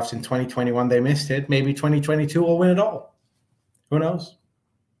playoffs. In 2021, they missed it. Maybe 2022 will win it all. Who knows?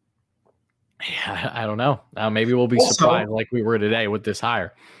 Yeah, I don't know. Maybe we'll be Also, surprised like we were today with this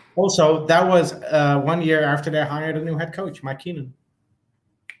hire. Also, that was 1 year after they hired a new head coach, Mike Keenan.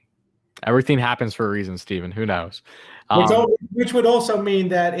 Everything happens for a reason, Steven. Who knows? Which would also mean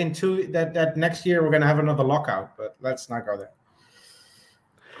that that next year we're going to have another lockout, but let's not go there.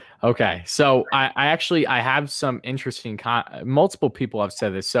 Okay, so I have some interesting. Multiple people have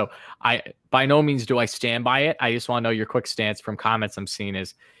said this, so I by no means do I stand by it. I just want to know your quick stance from comments I'm seeing.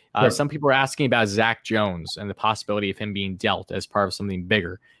 Is some people are asking about Zach Jones and the possibility of him being dealt as part of something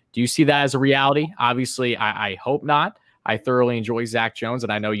bigger. Do you see that as a reality? Obviously, I hope not. I thoroughly enjoy Zach Jones,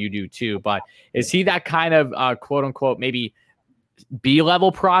 and I know you do too. But is he that kind of quote unquote maybe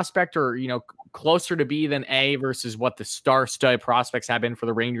B-level prospect, or closer to B than A versus what the star-studded prospects have been for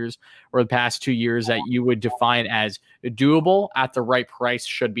the Rangers over the past 2 years that you would define as doable at the right price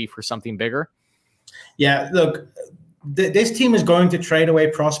should be for something bigger? Yeah, look, this team is going to trade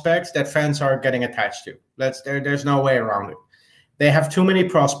away prospects that fans are getting attached to. There's no way around it. They have too many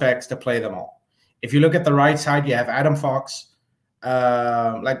prospects to play them all. If you look at the right side, you have Adam Fox,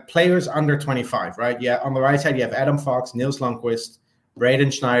 like players under 25, right? Yeah, on the right side, you have Adam Fox, Nils Lundqvist,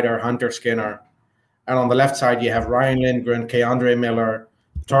 Braden Schneider, Hunter Skinner. And on the left side, you have Ryan Lindgren, Keandre Miller,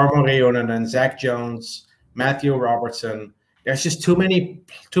 Tormo Reunanen, and Zach Jones, Matthew Robertson. There's just too many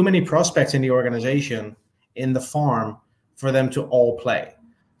prospects in the organization, in the farm, for them to all play.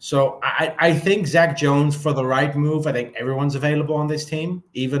 So I think Zach Jones, for the right move, I think everyone's available on this team.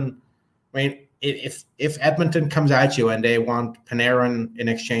 If Edmonton comes at you and they want Panarin in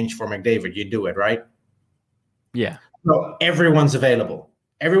exchange for McDavid, you do it, right? Yeah. So everyone's available.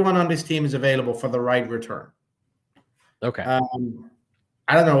 Everyone on this team is available for the right return. Okay.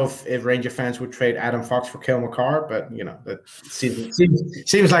 I don't know if Ranger fans would trade Adam Fox for Cale Makar, but that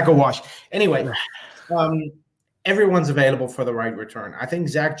seems like a wash. Anyway, everyone's available for the right return. I think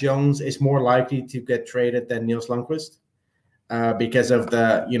Zach Jones is more likely to get traded than Nils Lundqvist. Because of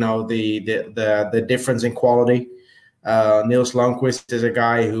the difference in quality. Nils Lundqvist is a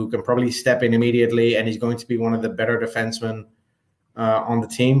guy who can probably step in immediately, and he's going to be one of the better defensemen on the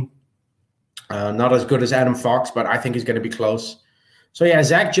team. Not as good as Adam Fox, but I think he's going to be close. So yeah,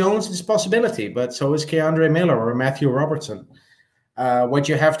 Zach Jones is a possibility, but so is Keandre Miller or Matthew Robertson. What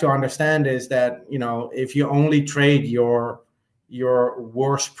you have to understand is that if you only trade your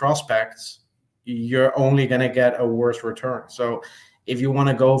worst prospects, you're only going to get a worse return. So if you want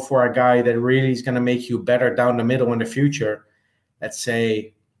to go for a guy that really is going to make you better down the middle in the future, let's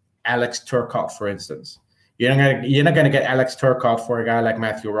say Alex Turcotte, for instance, you're not going to get Alex Turcotte for a guy like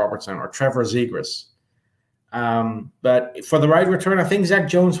Matthew Robertson or Trevor Zegras. But for the right return, I think Zach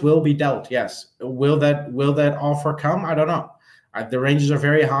Jones will be dealt. Yes. Will that offer come? I don't know. The Rangers are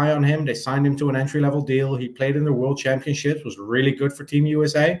very high on him. They signed him to an entry-level deal. He played in the World Championships, was really good for Team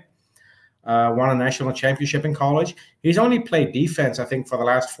USA. Won a national championship in college. He's only played defense, I think, for the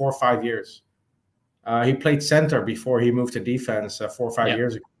last 4 or 5 years. He played center before he moved to defense 4 or 5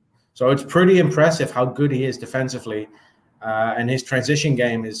 years ago. So it's pretty impressive how good he is defensively, and his transition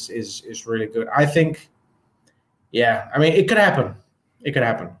game is really good. I think, it could happen. It could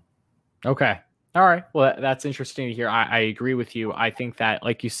happen. Okay. All right. Well, that's interesting to hear. I agree with you. I think that,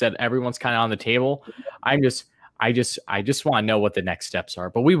 like you said, everyone's kind of on the table. I just want to know what the next steps are,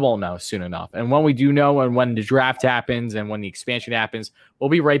 but we won't know soon enough. And when we do know, and when the draft happens and when the expansion happens, we'll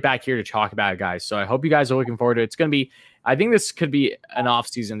be right back here to talk about it, guys. So I hope you guys are looking forward to it. It's going to be, I think this could be an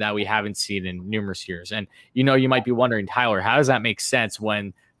offseason that we haven't seen in numerous years. And, you might be wondering, Tyler, how does that make sense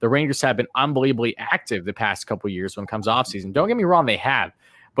when the Rangers have been unbelievably active the past couple of years when it comes to offseason? Don't get me wrong, they have.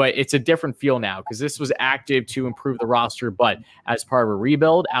 But it's a different feel now because this was active to improve the roster, but as part of a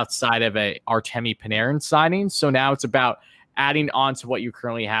rebuild outside of a Artemi Panarin signing. So now it's about adding on to what you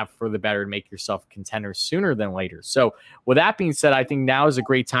currently have for the better to make yourself a contender sooner than later. So with that being said, I think now is a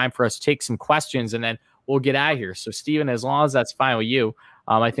great time for us to take some questions and then we'll get out of here. So Steven, as long as that's fine with you,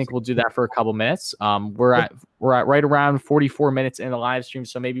 I think we'll do that for a couple minutes. We're at right around 44 minutes in the live stream.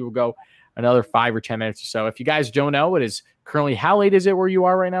 So maybe we'll go another 5 or 10 minutes or so. If you guys don't know, it is currently, how late is it where you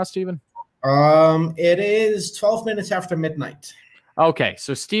are right now, Steven? It is 12 minutes after midnight. Okay,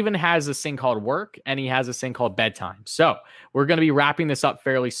 so Steven has this thing called work and he has this thing called bedtime. So we're going to be wrapping this up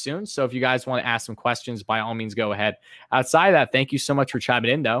fairly soon. So if you guys want to ask some questions, by all means, go ahead. Outside of that, thank you so much for chiming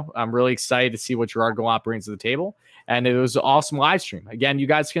in, though. I'm really excited to see what Gerard Gallant brings to the table. And it was an awesome live stream. Again, you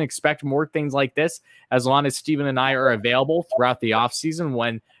guys can expect more things like this as long as Steven and I are available throughout the offseason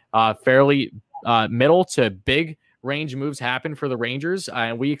when fairly middle to big range moves happen for the Rangers,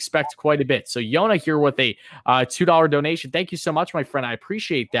 and we expect quite a bit. So Yona here with a $2 donation. Thank you so much, my friend. I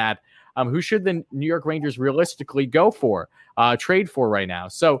appreciate that. Who should the New York Rangers realistically go for, trade for right now?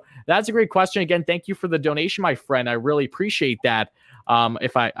 So that's a great question. Again, thank you for the donation, my friend. I really appreciate that. I'm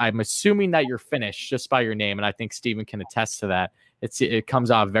assuming that you're Finnish just by your name, and I think Steven can attest to that. It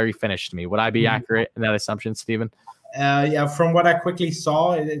comes out very Finnish to me. Would I be accurate in that assumption, Steven? Yeah, from what I quickly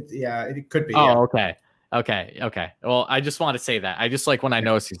saw, it could be. Oh, yeah. okay. Okay. Well, I just want to say that. I just like when I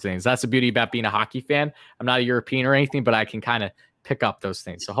notice these things. That's the beauty about being a hockey fan. I'm not a European or anything, but I can kind of pick up those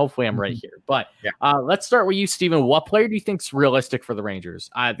things. So hopefully I'm right here. But let's start with you, Steven. What player do you think is realistic for the Rangers?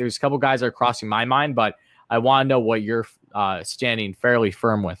 There's a couple guys that are crossing my mind, but I want to know what you're standing fairly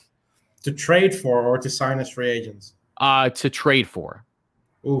firm with. To trade for or to sign as free agents? To trade for.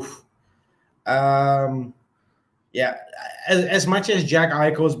 Oof. Yeah, as much as Jack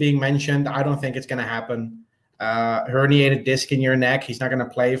Eichel is being mentioned, I don't think it's going to happen. Herniated disc in your neck. He's not going to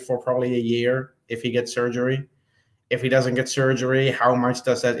play for probably a year if he gets surgery. If he doesn't get surgery, how much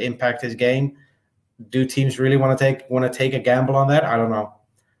does that impact his game? Do teams really want to take a gamble on that? I don't know.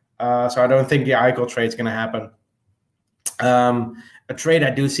 So I don't think the Eichel trade is going to happen. A trade I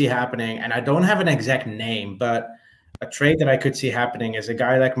do see happening, and I don't have an exact name, but a trade that I could see happening is a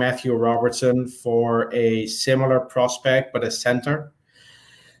guy like Matthew Robertson for a similar prospect, but a center.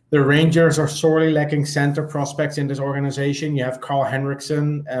 The Rangers are sorely lacking center prospects in this organization. You have Carl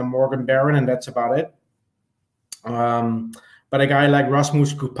Henriksen and Morgan Barron, and that's about it. But a guy like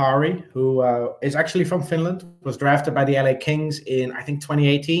Rasmus Kupari, who is actually from Finland, was drafted by the LA Kings in, I think,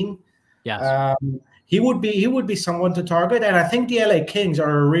 2018. Yes. He would be someone to target, and I think the LA Kings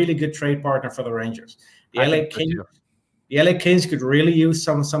are a really good trade partner for the Rangers. The LA Kings could really use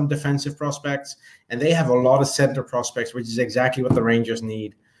some defensive prospects, and they have a lot of center prospects, which is exactly what the Rangers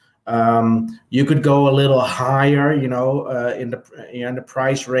need. You could go a little higher, in the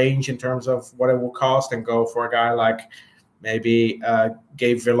price range in terms of what it will cost, and go for a guy like maybe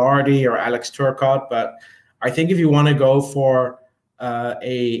Gabe Vilardi or Alex Turcotte. But I think if you want to go for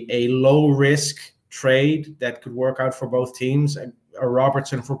a low risk trade that could work out for both teams, a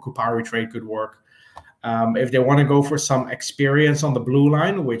Robertson for Kupari trade could work. If they want to go for some experience on the blue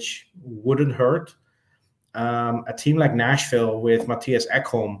line, which wouldn't hurt, a team like Nashville with Matthias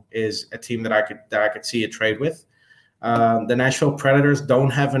Ekholm is a team that I could see a trade with. The Nashville Predators don't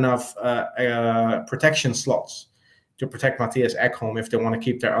have enough protection slots to protect Matthias Ekholm if they want to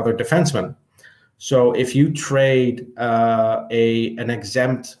keep their other defensemen. So if you trade an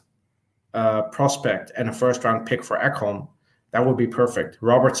exempt prospect and a first-round pick for Ekholm, that would be perfect.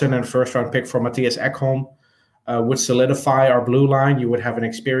 Robertson and first-round pick for Matthias Ekholm would solidify our blue line. You would have an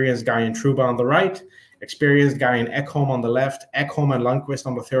experienced guy in Trouba on the right, experienced guy in Ekholm on the left, Ekholm and Lundqvist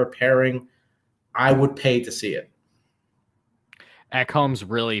on the third pairing. I would pay to see it. Ekholm's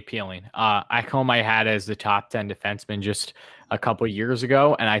really appealing. Ekholm I had as the top 10 defenseman just a couple of years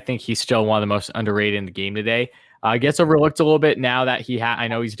ago, and I think he's still one of the most underrated in the game today. Gets overlooked a little bit now that I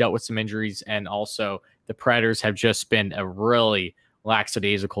know he's dealt with some injuries, and also the Predators have just been a really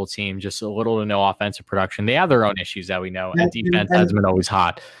lackadaisical team, just a little to no offensive production. They have their own issues that we know, and defense hasn't been always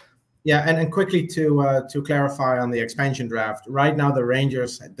hot. Yeah, and quickly to clarify on the expansion draft, right now the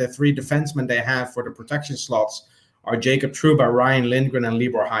Rangers, the three defensemen they have for the protection slots are Jacob Trouba, Ryan Lindgren, and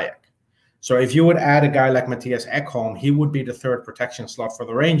Libor Hayek. So if you would add a guy like Matthias Ekholm, he would be the third protection slot for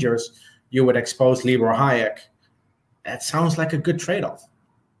the Rangers. You would expose Libor Hayek. That sounds like a good trade-off.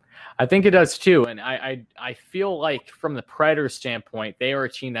 I think it does too, and I feel like from the Predators standpoint, they are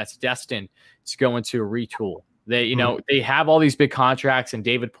a team that's destined to go into a retool. They, they have all these big contracts, and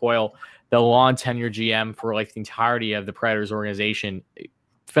David Poile, the long tenure GM for like the entirety of the Predators organization,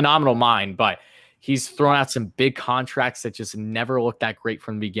 phenomenal mind, but he's thrown out some big contracts that just never looked that great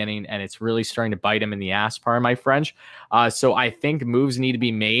from the beginning, and it's really starting to bite him in the ass, pardon my French. So I think moves need to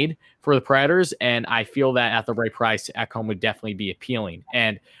be made for the Predators, and I feel that at the right price, Ekholm would definitely be appealing.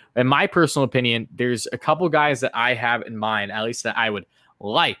 And in my personal opinion, there's a couple guys that I have in mind, at least that I would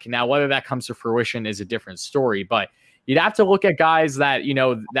like. Now, whether that comes to fruition is a different story, but you'd have to look at guys that,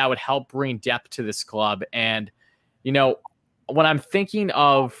 that would help bring depth to this club. And, when I'm thinking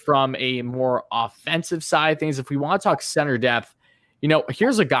of from a more offensive side of things, if we want to talk center depth,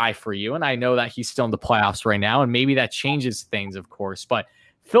 here's a guy for you, and I know that he's still in the playoffs right now, and maybe that changes things, of course, but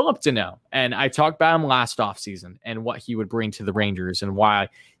Phillip Danault, and I talked about him last offseason and what he would bring to the Rangers and why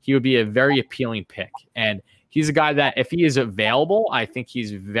he would be a very appealing pick. And he's a guy that if he is available, I think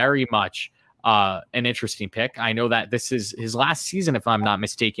he's very much an interesting pick. I know that this is his last season, if I'm not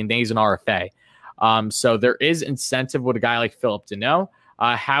mistaken. Then he's an RFA. So there is incentive with a guy like Phillip Danault.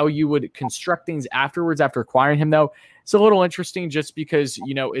 How you would construct things afterwards after acquiring him, though, it's a little interesting just because,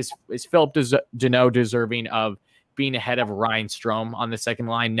 is Phillip Danault deserving of being ahead of Ryan Strome on the second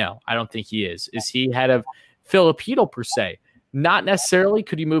line? No, I don't think he is. Is he ahead of Filip Chytil per se? Not necessarily.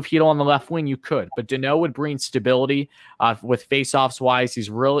 Could you move Chytil on the left wing? You could, but Danault would bring stability with faceoffs wise. He's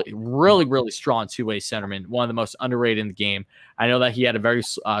really strong two-way centerman, one of the most underrated in the game. I know that he had a very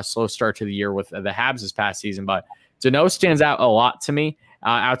slow start to the year with the Habs this past season, but Danault stands out a lot to me.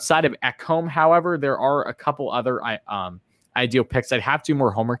 Outside of Ekholm, however, there are a couple other ideal picks. I'd have to do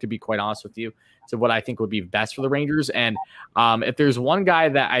more homework, to be quite honest with you, to what I think would be best for the Rangers. And if there's one guy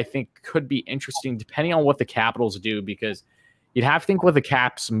that I think could be interesting, depending on what the Capitals do, because you'd have to think what the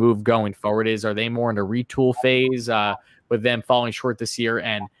Caps move going forward is. Are they more in a retool phase with them falling short this year?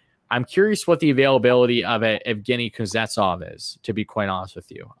 And I'm curious what the availability of Evgeny Kuznetsov is, to be quite honest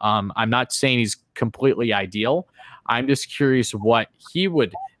with you. I'm not saying he's completely ideal. I'm just curious what he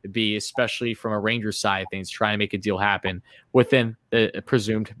would be, especially from a Rangers side of things, trying to make a deal happen within the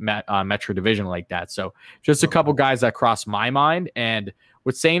presumed Metro division like that. So just a couple guys that crossed my mind. And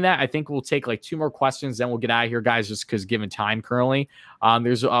with saying that, I think we'll take like 2 more questions, then we'll get out of here, guys, just because given time currently.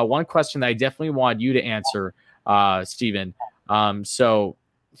 There's one question that I definitely wanted you to answer, Steven. So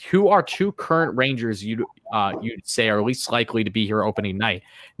who are 2 current Rangers you'd say are least likely to be here opening night?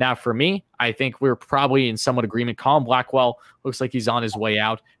 Now, for me, I think we're probably in somewhat agreement. Colin Blackwell looks like he's on his way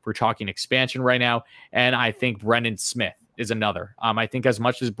out. We're talking expansion right now. And I think Brendan Smith is another. I think as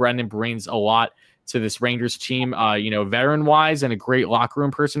much as Brendan brings a lot to this Rangers team, veteran-wise and a great locker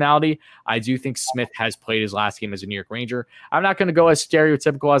room personality, I do think Smith has played his last game as a New York Ranger. I'm not going to go as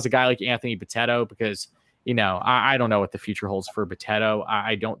stereotypical as a guy like Anthony Bitetto because I don't know what the future holds for Bitetto.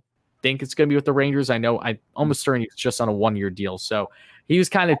 I don't think it's going to be with the Rangers. I'm almost certain he's just on a 1-year deal. So he was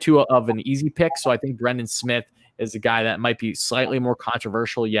kind of too of an easy pick. So I think Brendan Smith is a guy that might be slightly more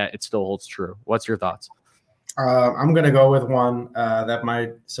controversial, yet it still holds true. What's your thoughts? I'm going to go with one that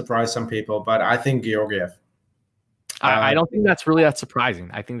might surprise some people, but I think Georgiev. I don't think that's really that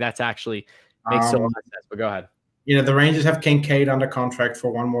surprising. I think that's actually makes so much sense, but go ahead. The Rangers have Kincaid under contract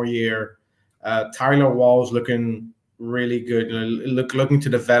for 1 more year. Tyler Wall's looking really good, looking to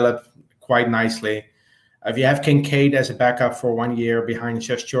develop quite nicely. If you have Kincaid as a backup for 1 year behind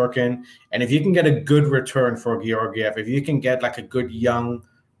Shesterkin, and if you can get a good return for Georgiev, if you can get like a good young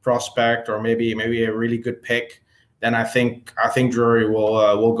prospect or maybe a really good pick, then I think Drury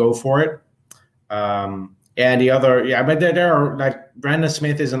will go for it. And the other, but there are like Brandon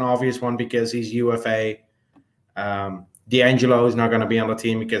Smith is an obvious one because he's UFA. D'Angelo is not going to be on the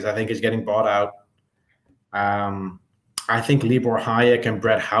team because I think he's getting bought out. I think Libor Hayek and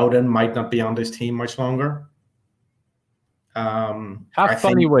Brett Howden might not be on this team much longer. How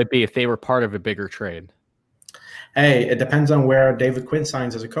funny would it be if they were part of a bigger trade? Hey, it depends on where David Quinn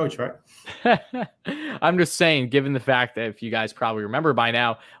signs as a coach, right? I'm just saying, given the fact that if you guys probably remember by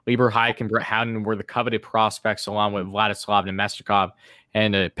now, Libor Hayek and Brett Howden were the coveted prospects along with Vladislav Nemestikov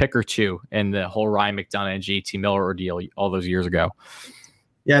and a pick or two in the whole Ryan McDonough and JT Miller ordeal all those years ago.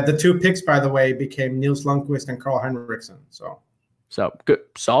 Yeah, the 2 picks, by the way, became Nils Lundqvist and Carl Henriksson. So good,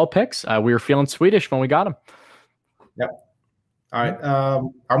 solid picks. We were feeling Swedish when we got them. Yep. All right.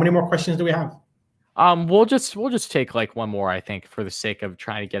 How many more questions do we have? We'll just take like 1 more, I think, for the sake of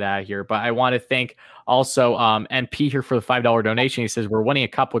trying to get out of here. But I want to thank also NP here for the $5 donation. He says we're winning a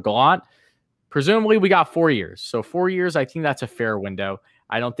cup with Gallant. Presumably we got 4 years. So 4 years, I think that's a fair window.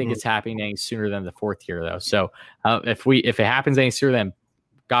 I don't think it's happening any sooner than the 4th year, though. So if it happens any sooner, then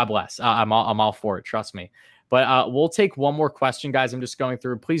God bless. I'm all for it. Trust me. But we'll take 1 more question, guys. I'm just going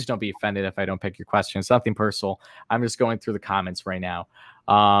through. Please don't be offended if I don't pick your question. It's nothing personal. I'm just going through the comments right now.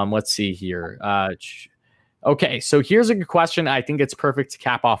 Let's see here. Okay, so here's a good question. I think it's perfect to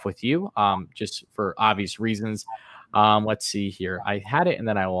cap off with you, just for obvious reasons. Let's see here. I had it and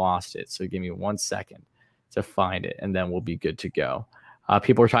then I lost it. So give me 1 second to find it, and then we'll be good to go.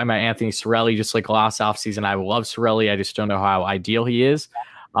 People are talking about Anthony Cirelli, just like last offseason. I love Cirelli. I just don't know how ideal he is.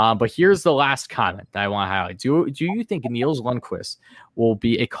 But here's the last comment that I want to highlight. Do you think Nils Lundqvist will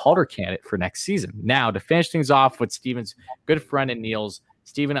be a Calder candidate for next season? Now, to finish things off with Steven's good friend and Nils,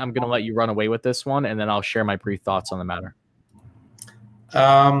 Steven, I'm going to let you run away with this one, and then I'll share my brief thoughts on the matter.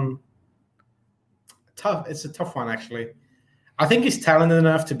 It's a tough one, actually. I think he's talented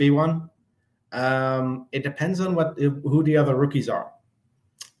enough to be one. It depends on who the other rookies are.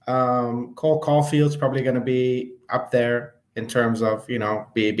 Cole Caulfield's probably going to be up there in terms of,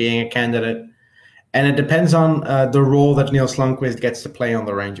 being a candidate. And it depends on the role that Niels Lundqvist gets to play on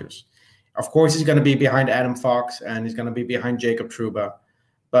the Rangers. Of course, he's going to be behind Adam Fox and he's going to be behind Jacob Trouba.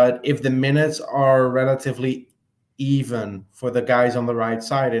 But if the minutes are relatively even for the guys on the right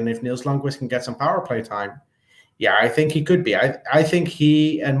side, and if Niels Lundqvist can get some power play time, yeah, I think he could be. I think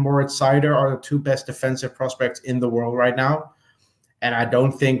he and Moritz Seider are the two best defensive prospects in the world right now. And I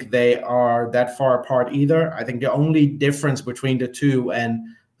don't think they are that far apart either. I think the only difference between the two, and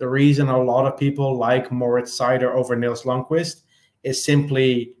the reason a lot of people like Moritz Seider over Niels Lundqvist, is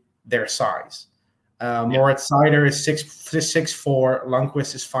simply their size. Moritz Seider is 6'4",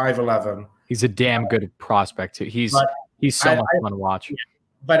 Lundqvist is 5'11". He's a damn good prospect too. He's so much fun to watch. Yeah,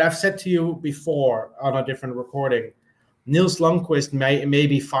 but I've said to you before on a different recording, Niels Lundqvist may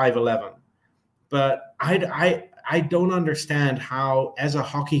be 5'11", but I don't understand how, as a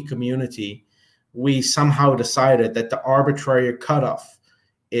hockey community, we somehow decided that the arbitrary cutoff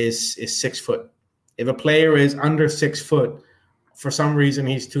is 6 foot. If a player is under 6 foot, for some reason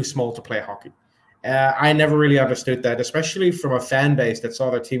he's too small to play hockey. I never really understood that, especially from a fan base that saw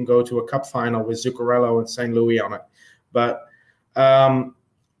their team go to a cup final with Zuccarello and St. Louis on it. But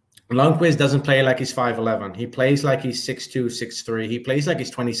Lundqvist doesn't play like he's 5'11". He plays like he's 6'2", 6'3". He plays like he's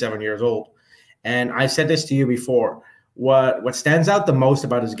 27 years old. And I said this to you before. What stands out the most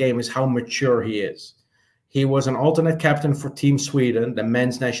about his game is how mature he is. He was an alternate captain for Team Sweden, the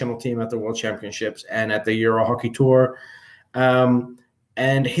men's national team at the World Championships and at the Euro Hockey Tour.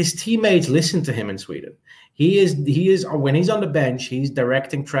 And his teammates listen to him in Sweden. He is when he's on the bench, he's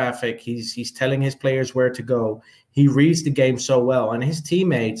directing traffic. He's telling his players where to go. He reads the game so well. And his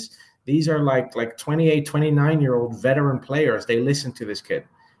teammates, these are like 28, 29-year-old veteran players. They listen to this kid.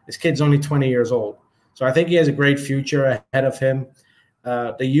 This kid's only 20 years old. So I think he has a great future ahead of him.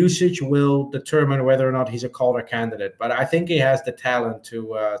 The usage will determine whether or not he's a Calder candidate. But I think he has the talent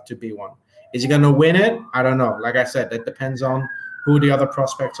to be one. Is he going to win it? I don't know. Like I said, that depends on who the other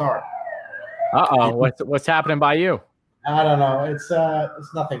prospects are. Uh-oh. What's happening by you? I don't know.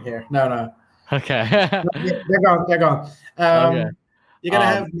 It's nothing here. No. Okay. They're gone. Okay. You're going to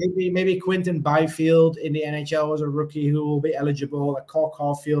have maybe Quinton Byfield in the NHL as a rookie who will be eligible. Like Cole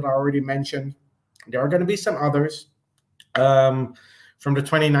Caulfield, I already mentioned. There are going to be some others. From the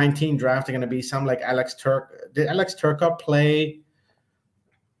 2019 draft, there are going to be some like Alex Turk. Did Alex Turcotte play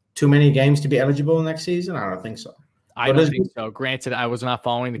too many games to be eligible next season? I don't think so. I don't think so. Granted, I was not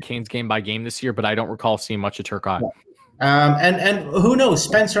following the Canes game by game this year, but I don't recall seeing much of Turcotte. And who knows?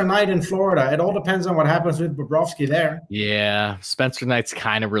 Spencer Knight in Florida. It all depends on what happens with Bobrovsky there. Yeah, Spencer Knight's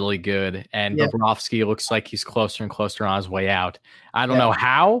kind of really good, and Bobrovsky looks like he's closer and closer on his way out. I don't know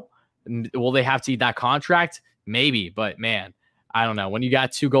how. Will they have to eat that contract? Maybe, but man, I don't know. When you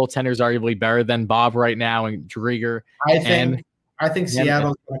got two goaltenders arguably better than Bob right now and Driedger, I think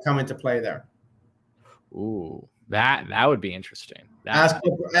Seattle's going to come into play there. Ooh, that would be interesting. Ask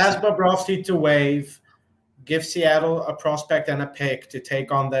Bobrovsky to waive. Give Seattle a prospect and a pick to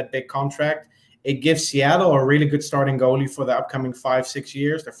take on that big contract. It gives Seattle a really good starting goalie for the upcoming 5-6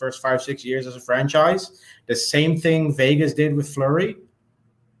 years, the first 5-6 years as a franchise. The same thing Vegas did with Fleury.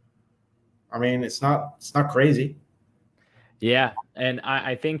 I mean, it's not crazy. Yeah, and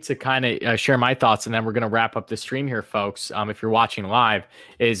I think to kind of share my thoughts, and then we're going to wrap up the stream here, folks, if you're watching live,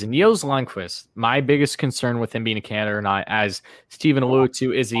 is Niels Lundqvist. My biggest concern with him being a candidate or not, as Steven alluded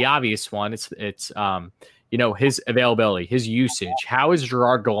to, is the obvious one. It's his availability, his usage. How is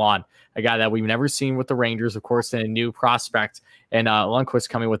Gerard Gallant, a guy that we've never seen with the Rangers, of course, and a new prospect, and Lundqvist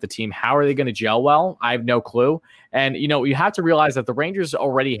coming with the team? How are they going to gel well? I have no clue. And, you have to realize that the Rangers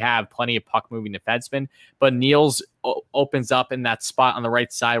already have plenty of puck-moving defensemen, but Niels opens up in that spot on the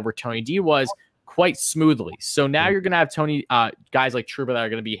right side where Tony D was quite smoothly. So now you're going to have guys like Trouba that are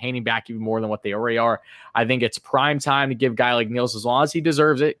going to be hanging back even more than what they already are. I think it's prime time to give a guy like Niels, as long as he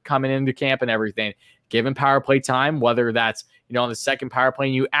deserves it, coming into camp and everything, give him power play time, whether that's on the second power play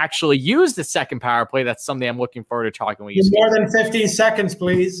and you actually use the second power play. That's something I'm looking forward to talking with you. More than 15 seconds,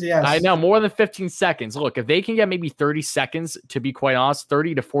 please. Yes. I know, more than 15 seconds. Look, if they can get maybe 30 seconds, to be quite honest,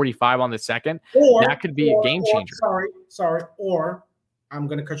 30 to 45 on the second, that could be a game changer. Sorry. Or I'm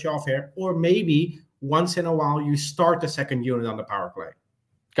going to cut you off here. Or maybe once in a while you start the second unit on the power play.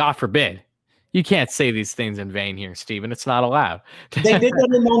 God forbid. You can't say these things in vain here, Steven. It's not allowed. They did that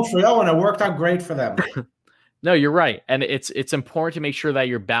in Montreal, and it worked out great for them. No, you're right. And it's important to make sure that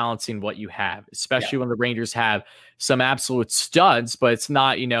you're balancing what you have, especially when the Rangers have some absolute studs, but it's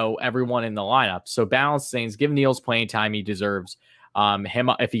not, everyone in the lineup. So balance things, give Niels playing time he deserves.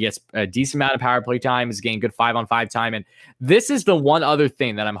 Him, if he gets a decent amount of power play time, is getting good 5-on-5 time. And this is the one other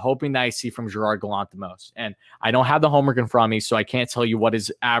thing that I'm hoping that I see from Gerard Gallant the most. And I don't have the homework in front of me, so I can't tell you what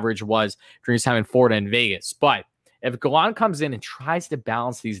his average was during his time in Florida and Vegas. But if Gallant comes in and tries to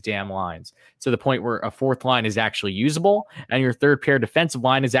balance these damn lines to the point where a fourth line is actually usable and your third pair defensive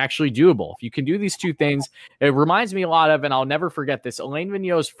line is actually doable, if you can do these two things, it reminds me a lot of, and I'll never forget this, Alain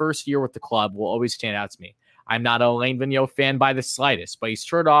Vigneault's first year with the club will always stand out to me. I'm not an Alain Vigneault fan by the slightest, but he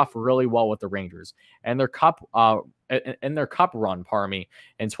started off really well with the Rangers and their cup run, in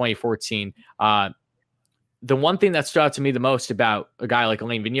 2014. The one thing that stood out to me the most about a guy like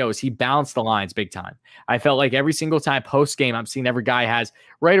Alain Vigneault is he balanced the lines big time. I felt like every single time post game, I'm seeing every guy has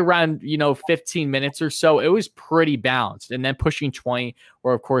right around, 15 minutes or so. It was pretty balanced. And then pushing 20,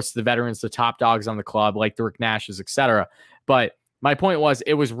 or of course the veterans, the top dogs on the club, like the Rick Nashes, etc. But my point was,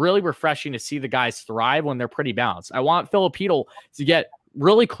 it was really refreshing to see the guys thrive when they're pretty balanced. I want Filipino to get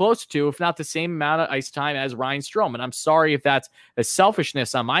really close to, if not the same amount of ice time as Ryan Strome. And I'm sorry if that's a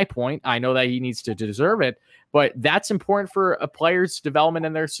selfishness on my point. I know that he needs to deserve it, but that's important for a player's development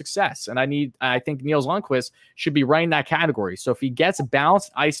and their success. And I think Nils Lundkvist should be right in that category. So if he gets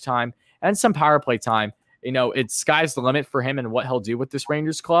balanced ice time and some power play time, it's sky's the limit for him and what he'll do with this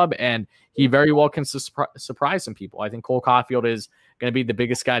Rangers club. And he very well can surprise some people. I think Cole Caulfield is going to be the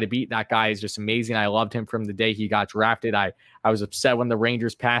biggest guy to beat. That guy is just amazing. I loved him from the day he got drafted. I was upset when the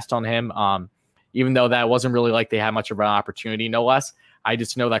Rangers passed on him, even though that wasn't really like they had much of an opportunity, no less. I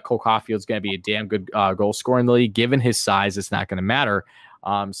just know that Cole Caulfield's going to be a damn good goal scorer in the league. Given his size, it's not going to matter.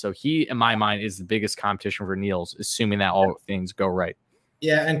 So he, in my mind, is the biggest competition for Niels, assuming that all things go right.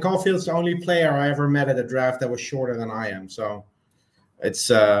 Yeah, and Caulfield's the only player I ever met at a draft that was shorter than I am. So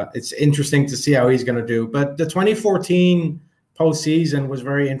it's interesting to see how he's going to do. But the 2014 postseason was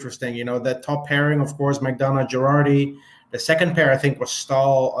very interesting. The top pairing, of course, McDonough, Girardi. The second pair, I think, was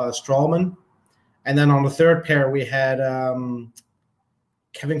Strawman. And then on the third pair, we had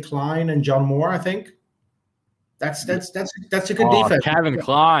Kevin Klein and John Moore, I think. That's a good defense. Kevin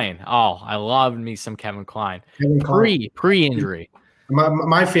Klein. Oh, I love me some Kevin Klein. Pre-injury.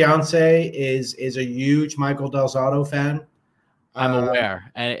 My fiance is a huge Michael Del Zotto fan. I'm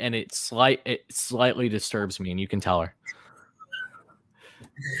aware, and it slightly disturbs me, and you can tell her.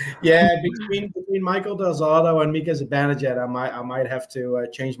 Yeah, between Michael Del Zotto and Mika Zibanejad, I might have to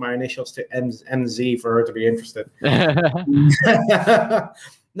change my initials to MZ for her to be interested.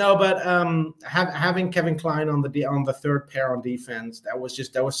 No, but having Kevin Klein on the third pair on defense, that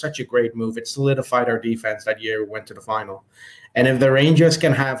was such a great move. It solidified our defense that year. We went to the final. And if the Rangers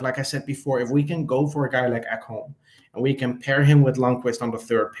can have, like I said before, if we can go for a guy like Ekholm and we can pair him with Lundkvist on the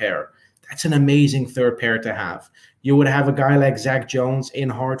third pair, that's an amazing third pair to have. You would have a guy like Zach Jones in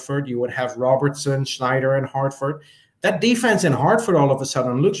Hartford. You would have Robertson, Schneider in Hartford. That defense in Hartford all of a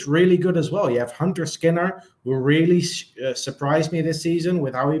sudden looks really good as well. You have Hunter Skinner, who really surprised me this season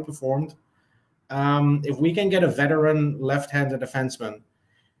with how he performed. If we can get a veteran left-handed defenseman,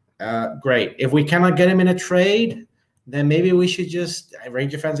 great. If we cannot get him in a trade, then maybe we should just –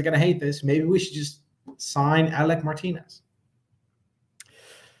 Ranger fans are going to hate this. Maybe we should just sign Alec Martinez.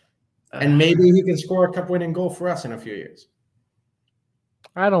 And maybe he can score a cup-winning goal for us in a few years.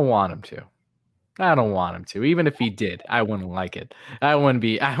 I don't want him to. Even if he did, I wouldn't like it. I wouldn't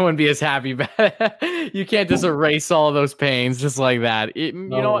be as happy about it. You can't just erase all those pains just like that. You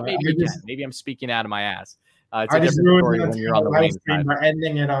know what? Maybe I'm speaking out of my ass. It's a different story when you're on the winning side. By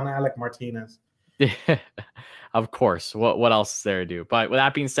ending it on Alec Martinez. Of course. What else is there to do? But with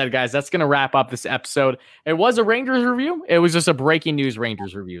that being said, guys, that's going to wrap up this episode. It was a Rangers review. It was just a breaking news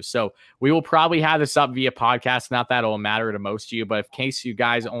Rangers review. So we will probably have this up via podcast. Not that it'll matter to most of you, but in case you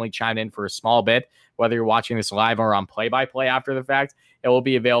guys only chimed in for a small bit, whether you're watching this live or on play-by-play after the fact, it will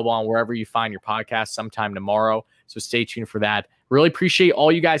be available on wherever you find your podcast sometime tomorrow. So stay tuned for that. Really appreciate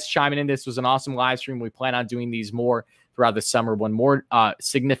all you guys chiming in. This was an awesome live stream. We plan on doing these more throughout the summer when more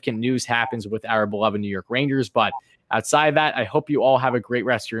significant news happens with our beloved New York Rangers. But outside of that, I hope you all have a great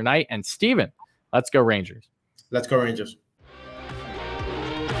rest of your night. And Steven, let's go Rangers. Let's go Rangers.